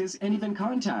 frames, lenses, and even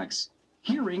contacts.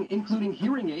 Hearing, including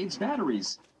hearing aids,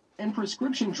 batteries. And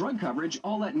prescription drug coverage,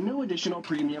 all at no additional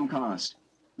premium cost.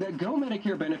 The Go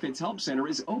Medicare Benefits Help Center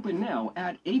is open now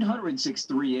at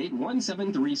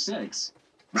 800-638-1736.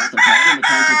 Both the call and the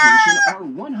consultation are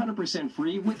 100%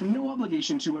 free with no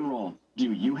obligation to enroll.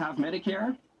 Do you have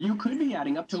Medicare? You could be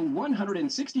adding up to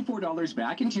 $164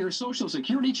 back into your Social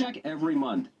Security check every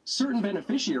month. Certain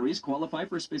beneficiaries qualify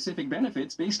for specific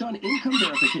benefits based on income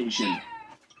verification.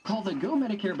 Call the Go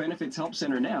Medicare Benefits Help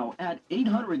Center now at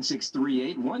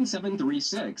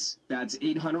 800-638-1736. That's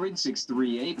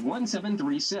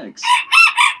 800-638-1736.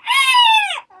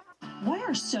 Why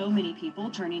are so many people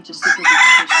turning to Super Beats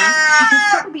crystals?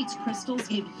 Because Super Beats crystals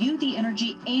give you the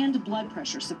energy and blood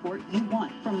pressure support you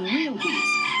want from real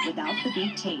beets without the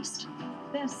beet taste.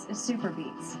 This is Super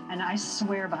Beats, and I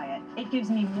swear by it. It gives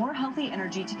me more healthy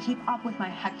energy to keep up with my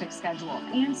hectic schedule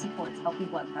and supports healthy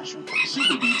blood pressure.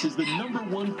 Super Beats is the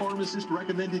 #1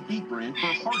 pharmacist-recommended beet brand for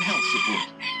heart health support.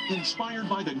 Inspired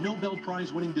by the Nobel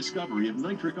Prize-winning discovery of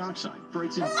nitric oxide for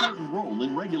its important role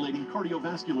in regulating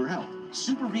cardiovascular health,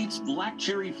 Super Beats black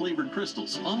cherry-flavored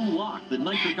crystals unlock the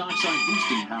nitric oxide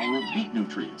boosting power of beet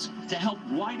nutrients to help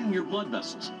widen your blood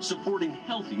vessels, supporting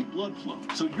healthy blood flow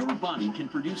so your body can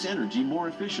produce energy more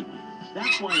efficiently.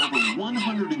 That's why over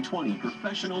 120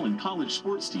 professional and college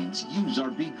sports teams use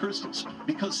our beet crystals,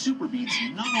 because Super Beats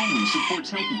not only supports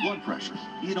healthy blood pressure,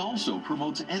 it also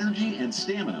promotes energy and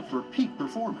stamina for peak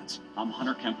performance. I'm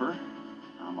Hunter Kemper.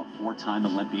 I'm a 4-time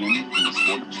Olympian in the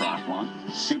sport of triathlon.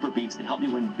 Super Beats can help me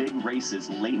win big races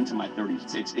late into my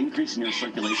 30s. It's increasing your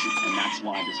circulation, and that's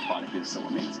why this product is so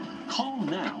amazing. Call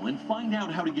now and find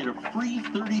out how to get a free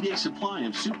 30-day supply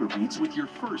of Super Beats with your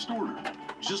first order.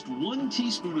 Just 1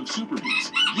 teaspoon of Super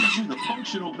Beats gives you the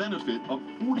functional benefit of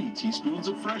 40 teaspoons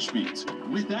of fresh beets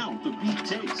without the beet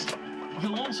taste.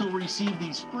 You'll also receive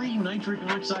these free nitric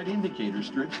oxide indicator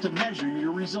strips to measure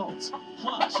your results,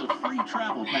 plus a free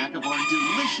travel pack of our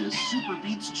delicious Super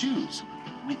Beets Chews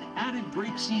with added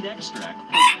grapeseed extract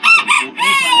for powerful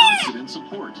antioxidant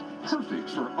support, perfect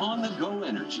for on-the-go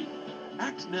energy.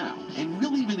 Act now, and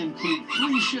we'll even include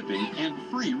free shipping and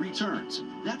free returns.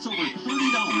 That's over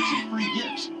 $30 in free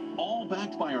gifts, all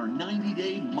backed by our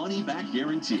 90-day money-back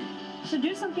guarantee. So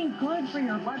do something good for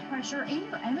your blood pressure and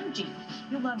your energy.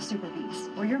 You'll love Super Beats,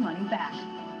 or your money back.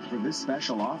 For this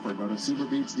special offer, go to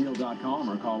superbeatsdeal.com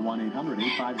or call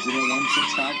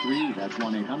 1-800-850-1653. That's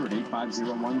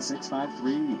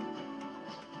 1-800-850-1653.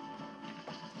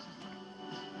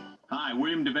 Hi,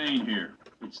 William Devane here.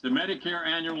 It's the Medicare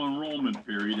annual enrollment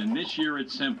period, and this year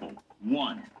it's simple.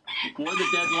 1, before the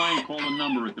deadline, call the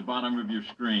number at the bottom of your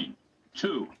screen.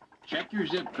 2, check your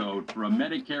zip code for a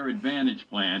Medicare Advantage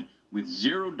plan with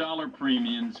 $0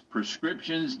 premiums,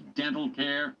 prescriptions, dental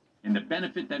care, and the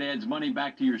benefit that adds money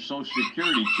back to your Social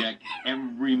Security check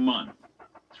every month.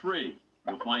 3,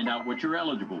 you'll find out what you're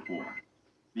eligible for.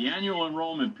 The annual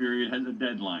enrollment period has a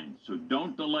deadline, so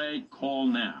don't delay, call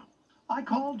now. I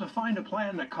called to find a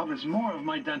plan that covers more of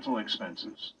my dental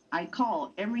expenses. I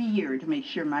call every year to make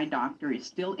sure my doctor is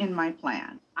still in my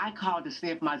plan. I call to see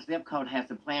if my zip code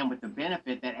has a plan with a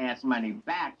benefit that adds money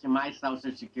back to my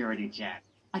Social Security check.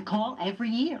 I call every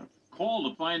year. Call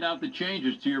to find out the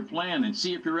changes to your plan and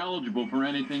see if you're eligible for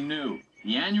anything new.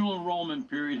 The annual enrollment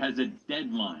period has a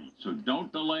deadline, so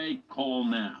don't delay, call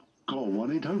now. Call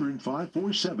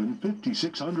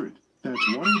 1-800-547-5600. That's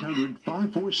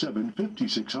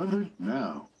 1-800-547-5600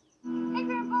 now. Hey,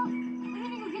 Grandpa, I'm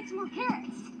gonna go get some more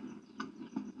carrots.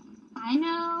 I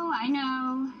know.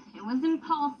 It was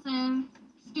impulsive,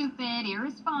 stupid,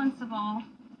 irresponsible.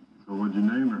 So what'd you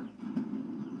name her?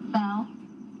 Belle.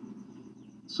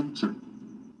 Suits her.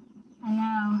 I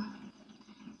know.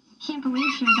 Can't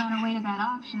believe she was on her way to that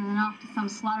auction and then off to some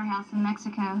slaughterhouse in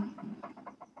Mexico.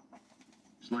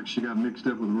 It's like she got mixed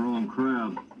up with the wrong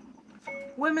crowd.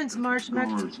 Women's March,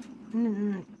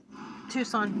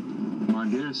 Tucson. My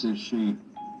guess is she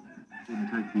didn't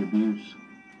take the abuse.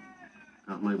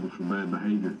 Got labeled for bad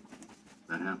behavior.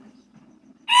 That happens.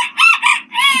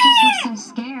 She just looked so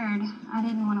scared. I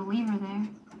didn't want to leave her there.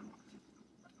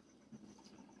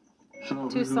 So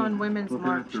Tucson Women's look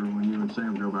March. after her when you and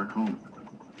Sam go back home.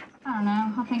 I don't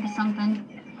know. I'll think of something.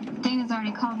 Dana's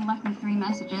already called and left me 3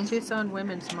 messages. Tucson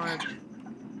Women's March.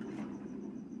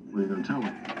 What are you going to tell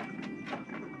her?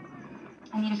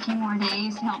 I need a few more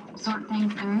days to help sort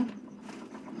things through.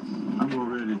 I've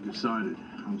already decided.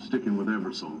 I'm sticking with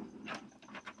Eversole.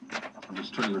 I'll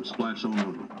just trailer splash on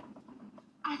over.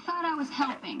 I thought I was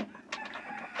helping.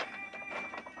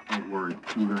 Don't worry.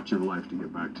 You got your life to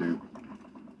get back to.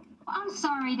 Well, I'm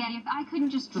sorry, Daddy, if I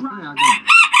couldn't just drop. Okay, I got it.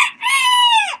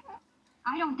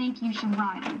 I don't think you should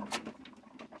ride him.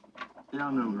 Yeah,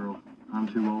 I know, girl. I'm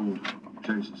too old.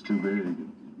 Chase is too big.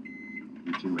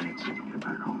 You're too antsy to get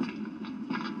back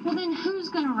home. Well, then who's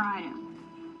gonna ride him?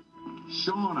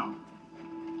 Shauna.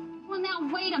 Well, now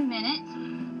wait a minute.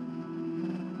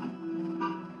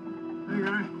 Hey,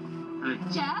 guy. Hey.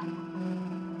 Jeff?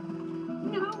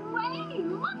 No way!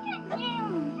 Look at you!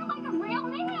 You're like a real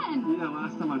man! Yeah,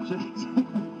 last time I checked.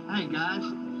 Hey, guys.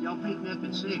 Y'all pick me up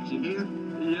at 6, you hear?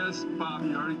 Yes, Bob,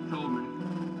 you already told me.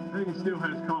 Hagen still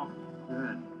has coffee.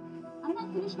 Good. I'm not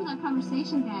finished with our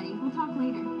conversation, Daddy. We'll talk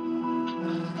later.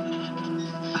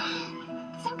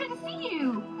 So good to see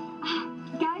you!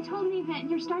 Guy told me that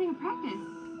you're starting a practice.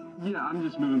 Yeah, I'm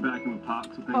just moving back in with Pop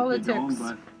so things Politics. get going,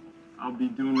 but I'll be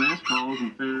doing ranch calls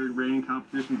and fair rating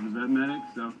competitions with vet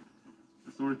medics, so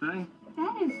that sort of thing.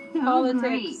 That is so Politics.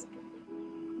 great.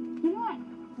 You know what?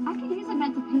 I could use a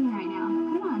vet's opinion right now.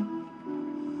 Come on.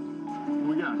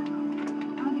 What we got?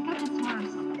 Oh, they got this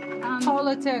horse.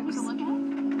 Politics. We can look at it?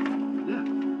 Yeah.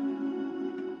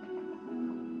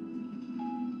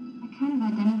 I kind of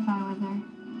identify with her.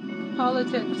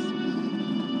 Politics.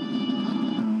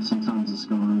 Sometimes the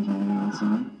scars are on the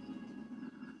outside.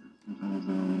 Sometimes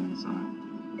they're on the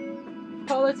inside.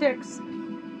 Politics.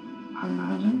 I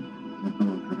imagine you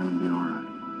both are going to be alright.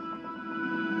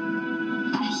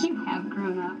 You have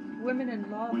grown up. Women in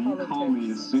law Will you politics. call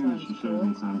me as soon as she Sounds shows cool.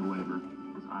 me signs of labor?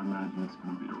 Because I imagine it's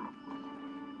going to be a rough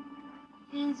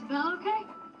one. Is Bill okay?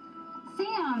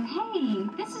 Sam, hey,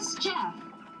 this is Jeff.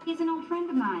 He's an old friend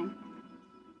of mine.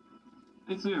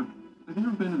 Hey, Sam, have you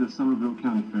ever been to the Somerville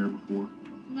County Fair before?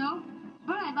 No,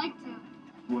 but I'd like to.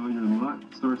 Well, you're in luck.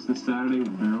 Starts this Saturday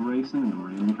with barrel racing and a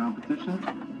railing competition.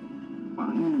 Why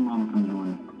don't you and your mama come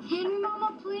join me? Can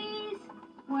Mama please?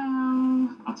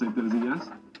 Well, I'll take that as a yes.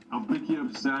 I'll pick you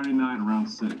up Saturday night around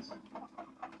 6.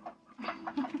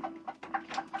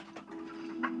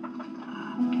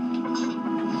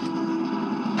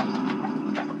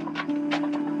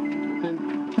 And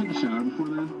take a shower before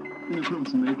then. Put on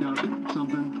some makeup,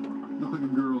 something. Look like a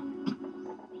girl.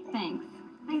 thanks.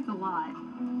 Thanks a lot.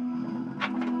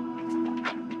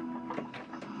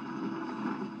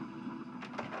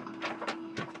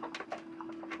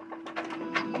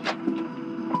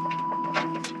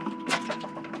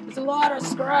 There's a lot of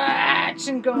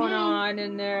scratching going on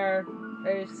in there,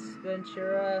 Ace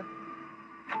Ventura.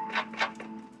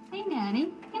 Hey,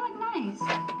 Daddy. You look nice.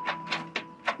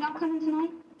 Y'all coming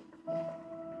tonight?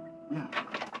 Yeah.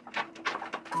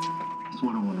 That's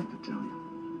what I wanted to tell you.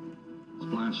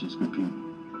 Splash is competing.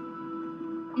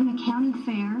 In the county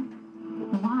fair?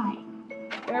 Why?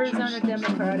 Arizona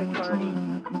Democratic Party.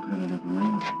 In a competitive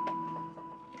arena.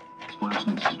 Splash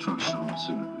needs to trust Shauna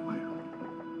sooner than later.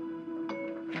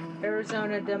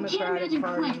 Arizona Can't Democratic imagine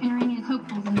Party. Cliff entering his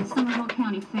hopefuls in the Somerville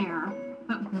County Fair,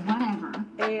 but whatever.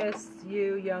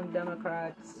 ASU Young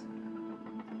Democrats.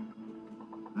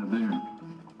 Now there.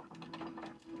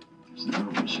 There's the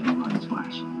girl that should be running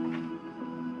Splash.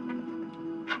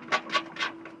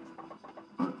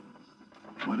 But,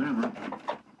 whatever.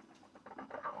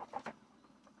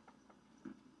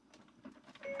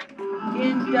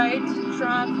 Indict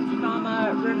Trump,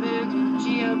 comma, remove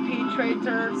GOP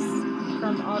traitors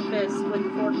from office with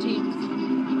 14th.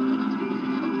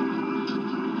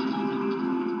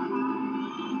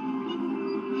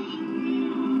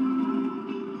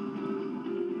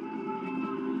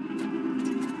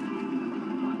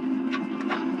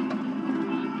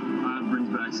 Brings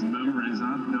back some memories,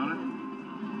 huh? Don't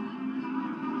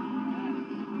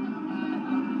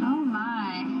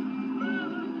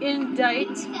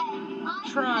indict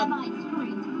Trump,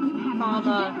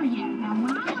 comma,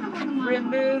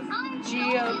 remove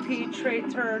GOP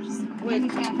traitors with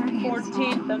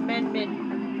 14th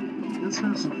Amendment. Let's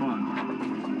have some fun.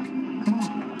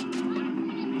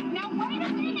 Now wait a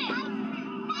minute.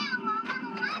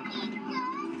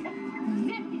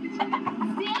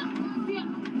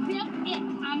 Zip it.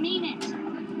 I mean it.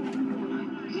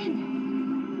 Good.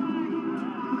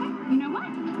 Okay, you know what?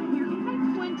 Here is a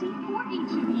 20 for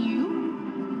each of you.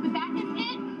 But that is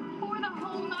it for the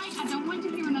whole night. I don't want to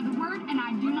hear another word, and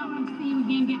I do not want to see you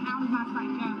again. Get out of my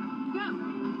sight. Go.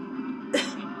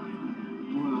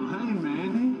 Well, hey,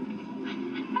 Mandy.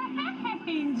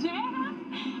 Hey, Jeff.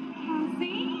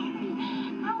 See?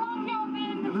 How long y'all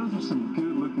been? Yeah, those are some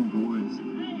good-looking boys.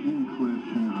 In Cliff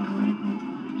and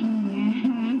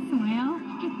Yes, well.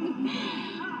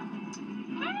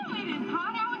 Well, it is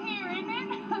hot out here, isn't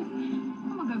it? I'm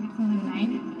gonna go get some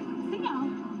lemonade. See y'all.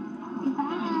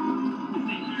 Goodbye.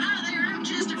 Hi there, I'm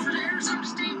Christopher, Arizona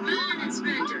State Mine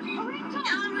Inspector.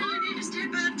 Y'all really need to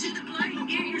step up to the plate and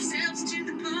get yourselves to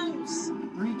the polls.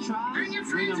 3 tries, Bring your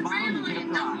friends and family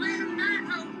and don't let them not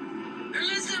vote. Or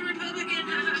listen, Republican.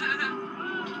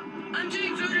 I'm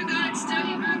doing voter guide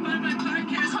study group on my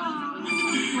podcast.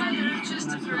 Hi there, I'm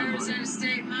Christopher, Arizona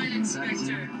State Mine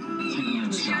Inspector. You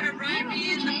gotta write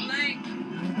me in the blank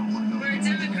where a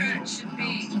Democrat should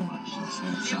be. You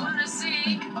wanna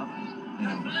see a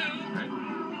blue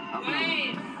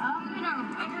wave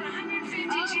over 150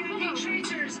 GOP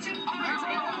traitors took part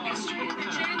in orchestrating the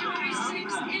January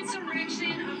 6th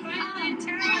insurrection, a violent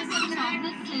terrorist attack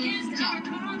against our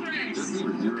Congress.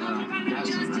 Call for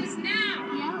justice now.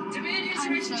 Demand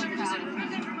insurrection charges and remove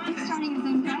them from office.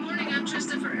 Good morning, I'm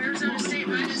Christopher, Arizona State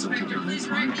Mine Inspector. Please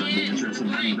write me in the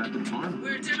blank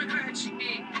where a Democrat should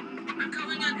be. I'm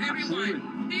calling on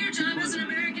everyone. Do your job as an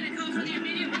American and call for the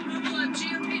immediate removal of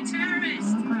GOP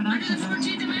terrorists. Under the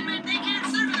 14th Amendment, they can't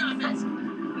serve in office.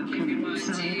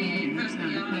 KPYT,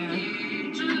 Patriarchy,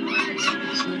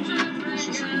 It's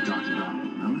just like we talked about.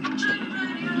 Remember?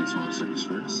 You just want to search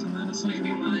first, and then as soon as you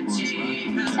move to the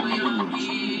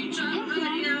Patriarchy,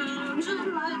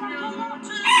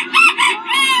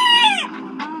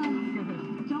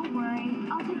 Don't worry,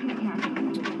 I'll take good care of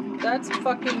you. That's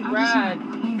fucking rad.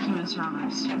 Thank you, Miss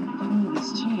Roberts. Give me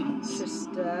this chance.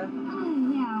 Sister.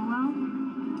 Yeah, well,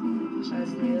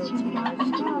 That's real to my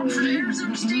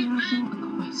story.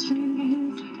 Equestrian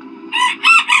games?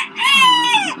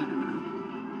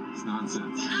 It's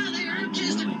nonsense. Hi there, I'm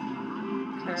just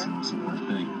That's the most important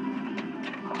thing.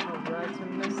 I'll write a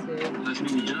message. Nice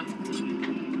meeting you, Jeff.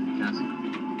 Cassie.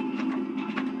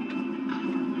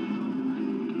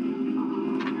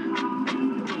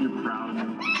 You're proud of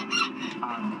me.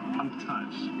 I'm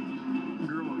touched.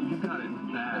 Girl, you got it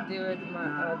bad. I'll do it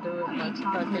my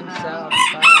fucking self. If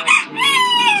I have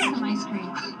to. some ice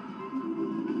cream.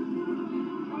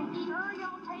 Make sure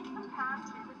y'all take some time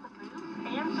to visit the booth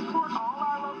and support all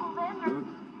our local vendors.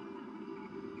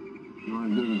 You want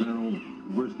to do that old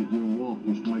brisket you and Walt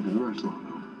used to make at the restaurant?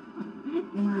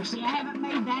 Mercy, I haven't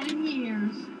made that in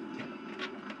years.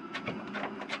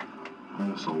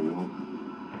 That's all, Walt.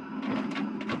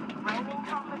 Branding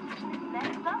competition is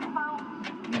next up, folks.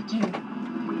 Me too.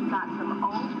 We've got some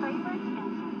old favorites and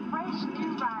some fresh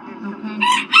new riders. Okay.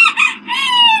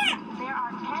 There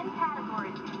are 10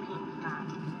 categories to compete tonight.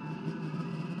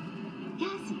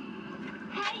 Cassie.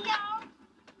 Hey, y'all!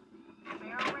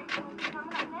 Barrel racing will be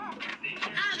coming up next.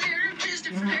 Hi there, I'm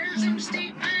Christopher, Arizona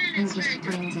State Mine We're just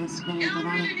Inspector. friends in school, Y'all but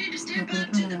really I'm need to step looking up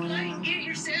for to the more plate now. and get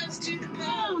yourselves to the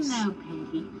Oh polls. no,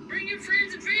 Peggy. Bring your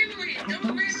friends and family and don't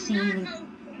don't let see them any not vote.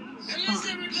 Unless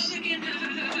they're Republican.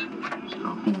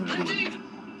 I'm doing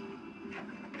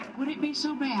Would it be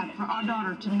so bad for our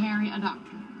daughter to marry a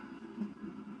doctor?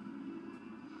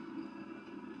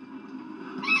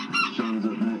 Sean's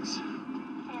up next.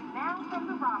 And now from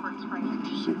the Roberts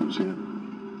race. See who's here?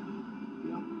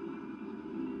 Yep.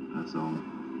 That's all.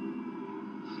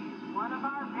 One of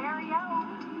our very own,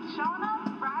 Shauna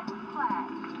riding flag.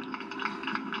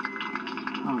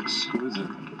 Oh,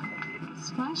 exquisite.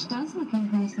 Splash does look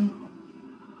impressive.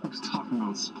 I was talking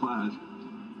about Splash.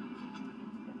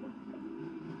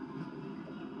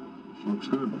 She looks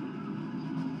good.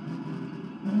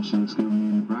 Yeah, she looks good when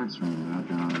you're in the practice room out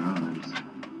there on her eyes.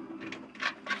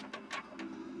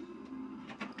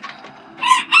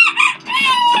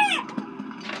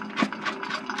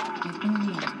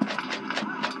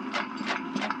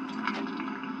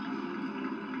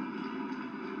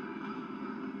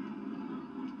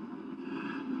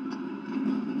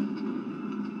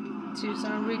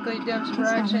 Tucson Weekly Depth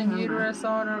Correction, Uterus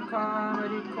Owner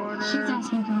Comedy She's Corner.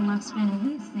 asking for a left spin,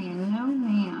 and he's saying, no,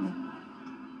 ma'am.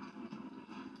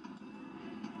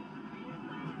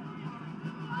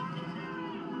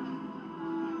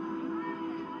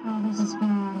 Oh, this is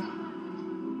bad.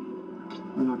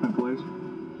 We're not gonna place?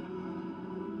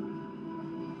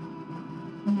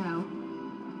 No.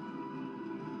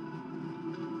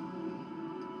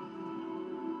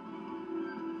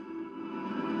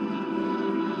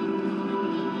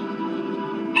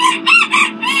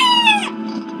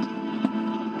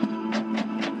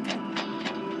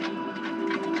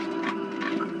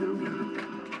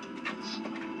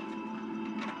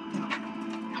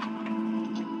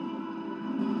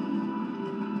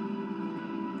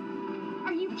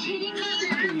 Are you kidding me?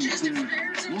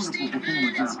 Wonderful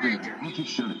performance out there. Why don't you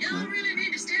shut it, kid?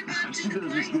 She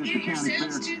does this good at the county fair.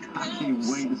 I can't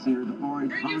wait to see her at the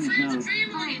 4-H pony show.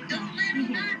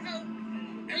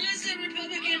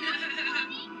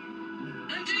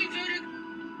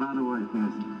 By the way,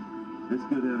 Cassie, it's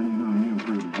good having you on here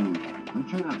for the view. Don't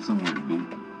you have somewhere to be?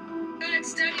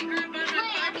 Study group on my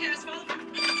podcast.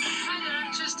 Hi there,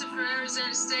 I'm Christopher,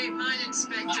 Arizona State Mine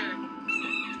Inspector.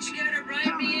 But you gotta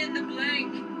write me in the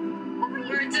blank.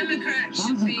 Where a Democrat should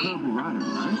John's an be. incredible writer,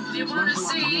 right? Do you want to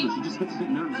see She just gets a bit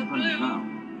nervous in front of the crowd.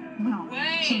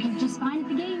 Well, she'll do just fine at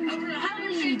the games. Over How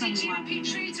many 150 anybody GOP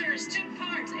watch? traitors took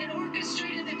part and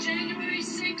orchestrated the January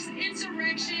 6th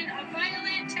insurrection, a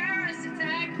violent terrorist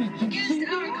attack against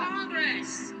our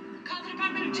Congress. Call the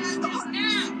Department of Justice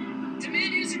now.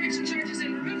 Demand insurrection charges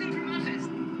and remove them from office.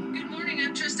 Good morning,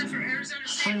 I'm Trista for Arizona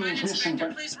State Mine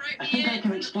Inspector. Please write I me think I in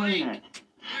can the explain blank.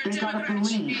 that. They gotta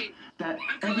believe that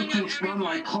everything's run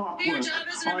like clockwork,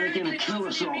 or they're gonna kill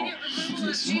us all.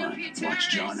 This month, watch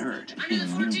John Hurt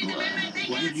in New Blood,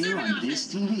 right here on this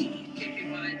TV.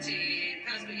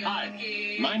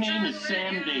 Hi, my name is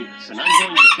Sam Davis, and I'm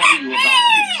going to tell you about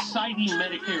exciting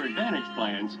Medicare Advantage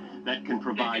plans that can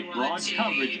provide broad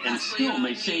coverage and still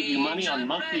may save you money on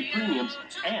monthly premiums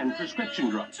and prescription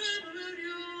drugs.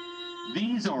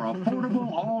 These are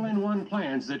affordable all-in-one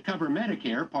plans that cover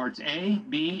Medicare Parts A,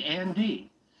 B, and D.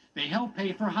 They help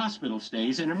pay for hospital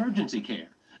stays and emergency care,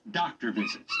 doctor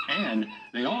visits, and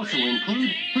they also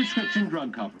include prescription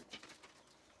drug coverage.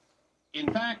 In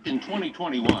fact, in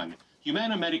 2021,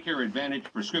 Humana Medicare Advantage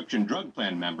prescription drug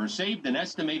plan members saved an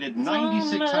estimated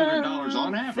 $9,600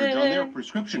 on average on their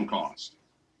prescription costs.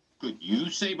 Could you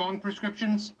save on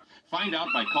prescriptions? Find out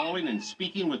by calling and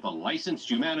speaking with a licensed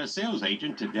Humana sales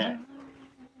agent today.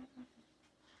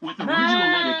 With Original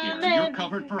Medicare, you're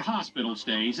covered for hospital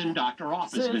stays and doctor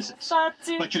office visits.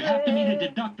 But you have to meet a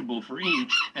deductible for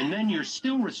each, and then you're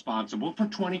still responsible for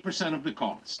 20% of the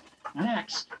cost.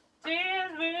 Next,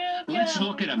 let's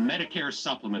look at a Medicare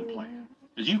supplement plan.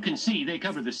 As you can see, they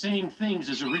cover the same things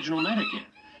as Original Medicare,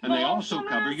 and they also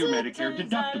cover your Medicare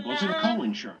deductibles and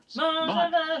co-insurance.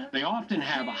 But they often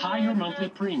have higher monthly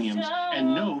premiums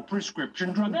and no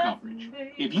prescription drug coverage.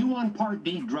 If you want Part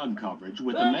D drug coverage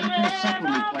with a Medicare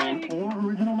supplement plan or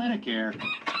Original Medicare,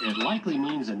 it likely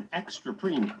means an extra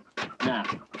premium. Now,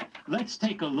 let's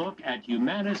take a look at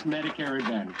Humana's Medicare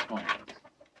Advantage plans.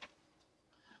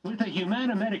 With a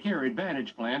Humana Medicare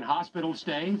Advantage plan, hospital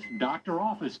stays, doctor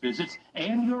office visits,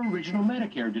 and your Original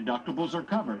Medicare deductibles are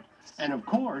covered. And of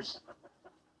course,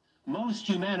 most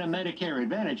Humana Medicare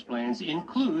Advantage plans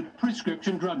include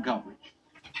prescription drug coverage.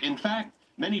 In fact,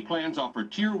 many plans offer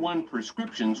Tier 1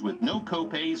 prescriptions with no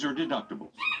copays or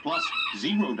deductibles, plus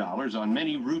 $0 on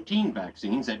many routine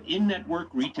vaccines at in-network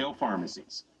retail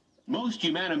pharmacies. Most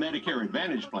Humana Medicare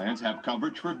Advantage plans have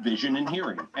coverage for vision and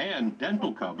hearing, and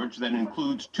dental coverage that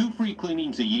includes 2 free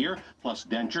cleanings a year, plus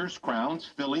dentures, crowns,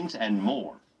 fillings, and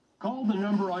more. Call the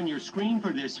number on your screen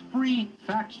for this free,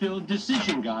 fact-filled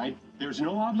decision guide. There's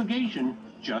no obligation,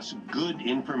 just good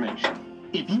information.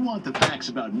 If you want the facts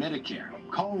about Medicare,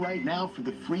 call right now for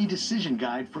the free decision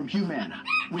guide from Humana.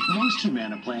 With most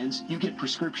Humana plans, you get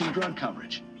prescription drug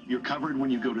coverage. You're covered when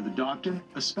you go to the doctor,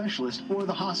 a specialist, or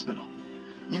the hospital.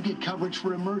 You get coverage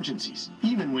for emergencies,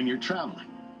 even when you're traveling.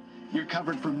 You're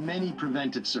covered for many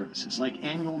preventive services like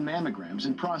annual mammograms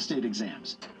and prostate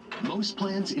exams. Most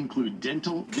plans include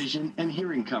dental, vision, and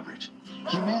hearing coverage.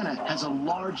 Humana has a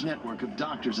large network of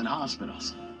doctors and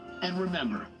hospitals. And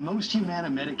remember, most Humana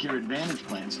Medicare Advantage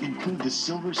plans include the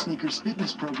Silver Sneakers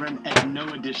Fitness program at no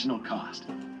additional cost.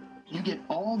 You get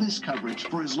all this coverage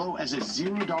for as low as a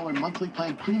 $0 monthly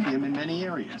plan premium in many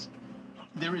areas.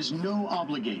 There is no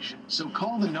obligation, so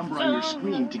call the number on your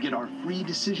screen to get our free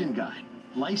decision guide.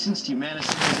 Licensed Humana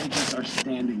sales agents are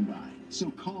standing by,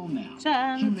 so call now.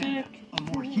 Humana, a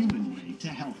more human way to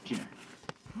healthcare.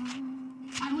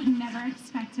 I would never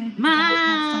expected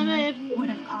that would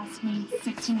have cost cost me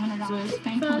 $1,600. So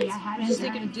Thankfully, I had I'm just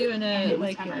thinking of doing a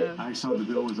I saw the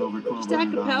bill was over $1,200. just a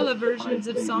cappella versions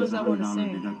of songs I want to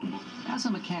sing. As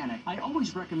a mechanic, I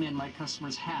always recommend my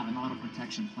customers have an auto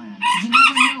protection plan. You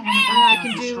never know when And I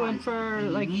can do one for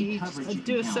like each,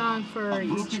 do a song for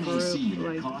each group,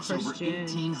 like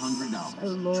Christian. Oh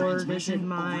Lord, is it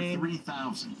mine?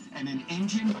 $3,000 and an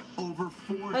engine over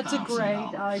 $4,000. That's a great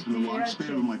In the idea.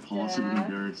 lifespan of my policy with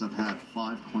Barrett's, I've had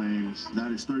 5 claims.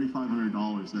 That is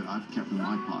 $3,500 that I've kept in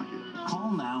my pocket.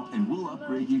 Call now and we'll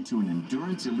upgrade you to an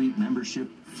Endurance Elite membership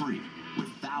free with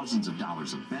thousands of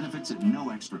dollars of benefits at no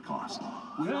extra cost.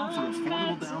 We offer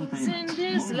affordable down payments,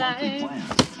 low monthly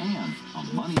plans, and a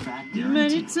money-back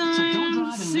guarantee. So don't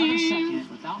drive another second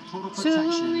without total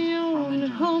protection from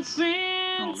Endurance. Call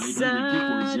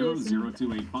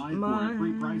 800-240-0285 for a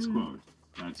free price quote.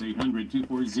 That's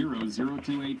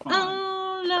 800-240-0285.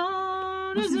 Oh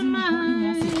Lord, This is an important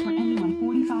message for anyone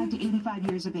 45 to 85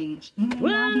 years of age. You may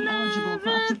now be eligible for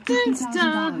up to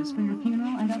 $50,000 for your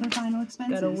funeral and other final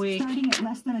expenses, starting at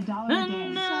less than $1 a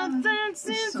day. It's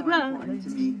so important to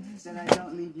me that I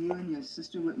don't leave you and your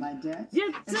sister with my debts,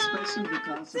 especially the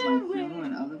cost of my funeral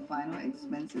and other final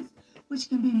expenses, which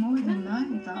can be more than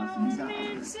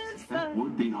 $9,000. That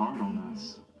would be hard on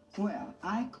us. Well,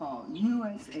 I called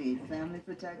USA Family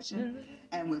Protection,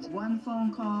 and with one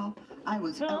phone call, I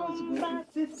was eligible for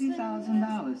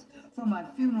 $50,000 for my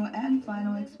funeral and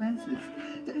final expenses.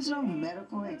 There's no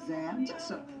medical exam,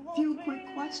 just a few quick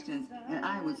questions, and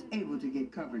I was able to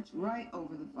get coverage right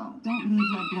over the phone. Don't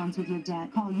leave loved ones with your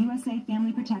debt. Call USA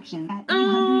Family Protection at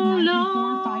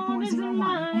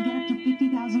 800-934-5401 and get up to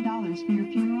 $50,000 for your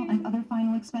funeral and other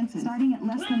final expenses, starting at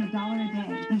less than $1 a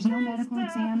day. There's no medical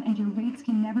exam, and your rates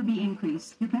can never be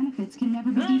increased. Your benefits can never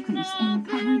be decreased, and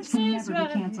your coverage can never be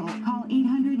canceled. Call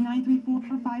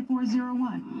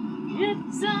 800-934-5401.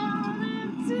 It's all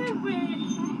into it,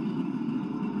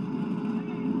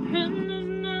 and there's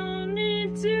no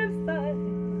need to fight.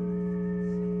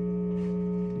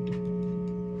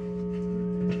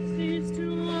 Cease to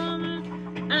woman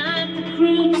and the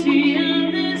cruelty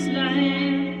of this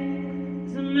life.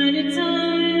 So many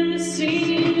times I've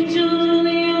seen the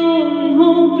jolly old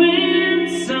hope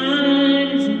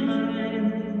inside is mine.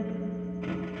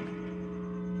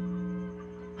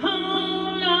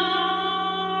 Oh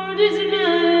Lord, is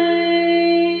mine.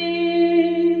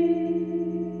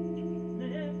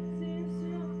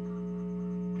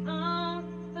 All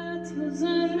battles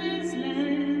in this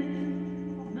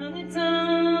land. Many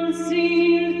times I've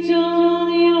seen the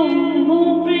jolly old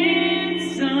hope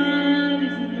inside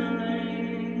is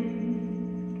mine.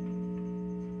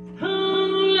 Oh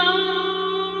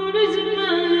Lord, is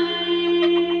mine.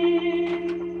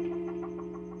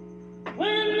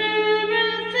 When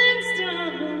everything's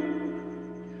done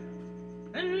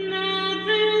and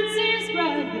nothing seems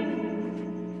right,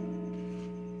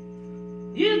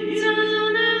 you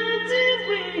don't have to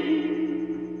wait.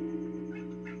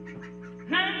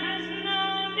 There's no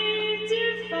need to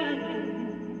fight.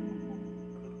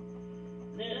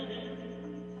 There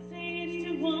seems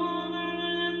to wonder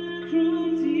at the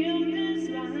cruelty of this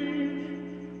life.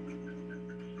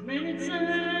 Many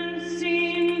times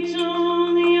seen the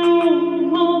only old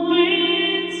hope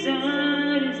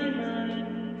inside is mine.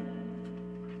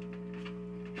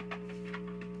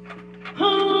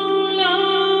 Oh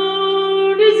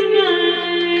Lord, is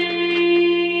mine.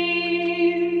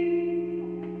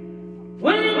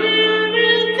 When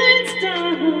everything's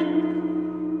done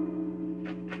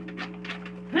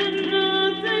and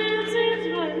nothing seems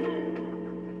right,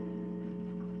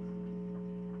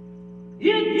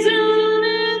 you don't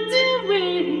have to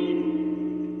wait,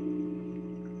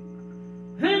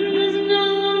 and there's no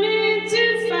need to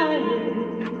fight.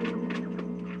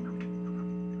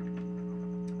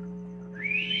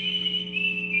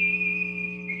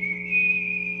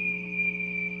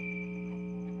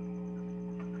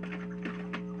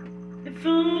 If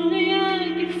only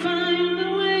I could find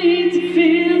a way to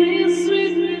feel your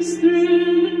sweetness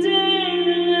through the day,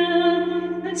 the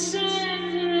love that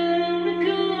shines around the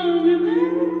corner.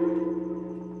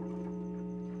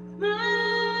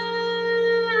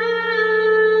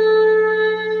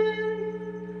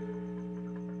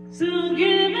 So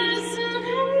give us some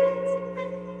hands,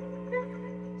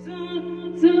 so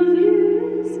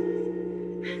give us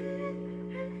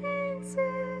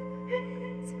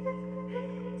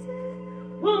hands,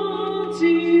 won't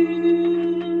you?